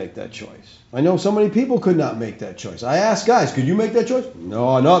couldn't make that choice. I know so many people could not make that choice. I asked guys, could you make that choice?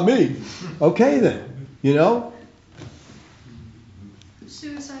 No, not me. Okay then,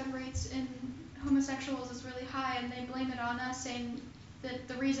 Suicide rates in homosexuals is really high, and they blame it on us, saying that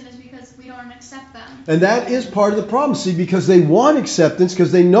the reason is because we don't accept them. And that is part of the problem, see, because they want acceptance,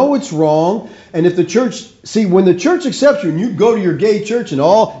 because they know it's wrong. And if the church, when the church accepts you and you go to your gay church and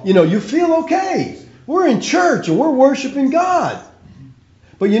all, you feel okay. We're in church and we're worshiping God.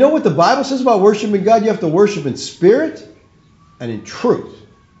 But you know what the Bible says about worshiping God? You have to worship in spirit and in truth.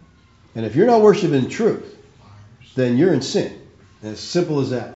 And if you're not worshiping in truth, then you're in sin. And as simple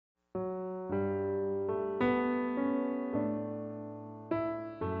as that.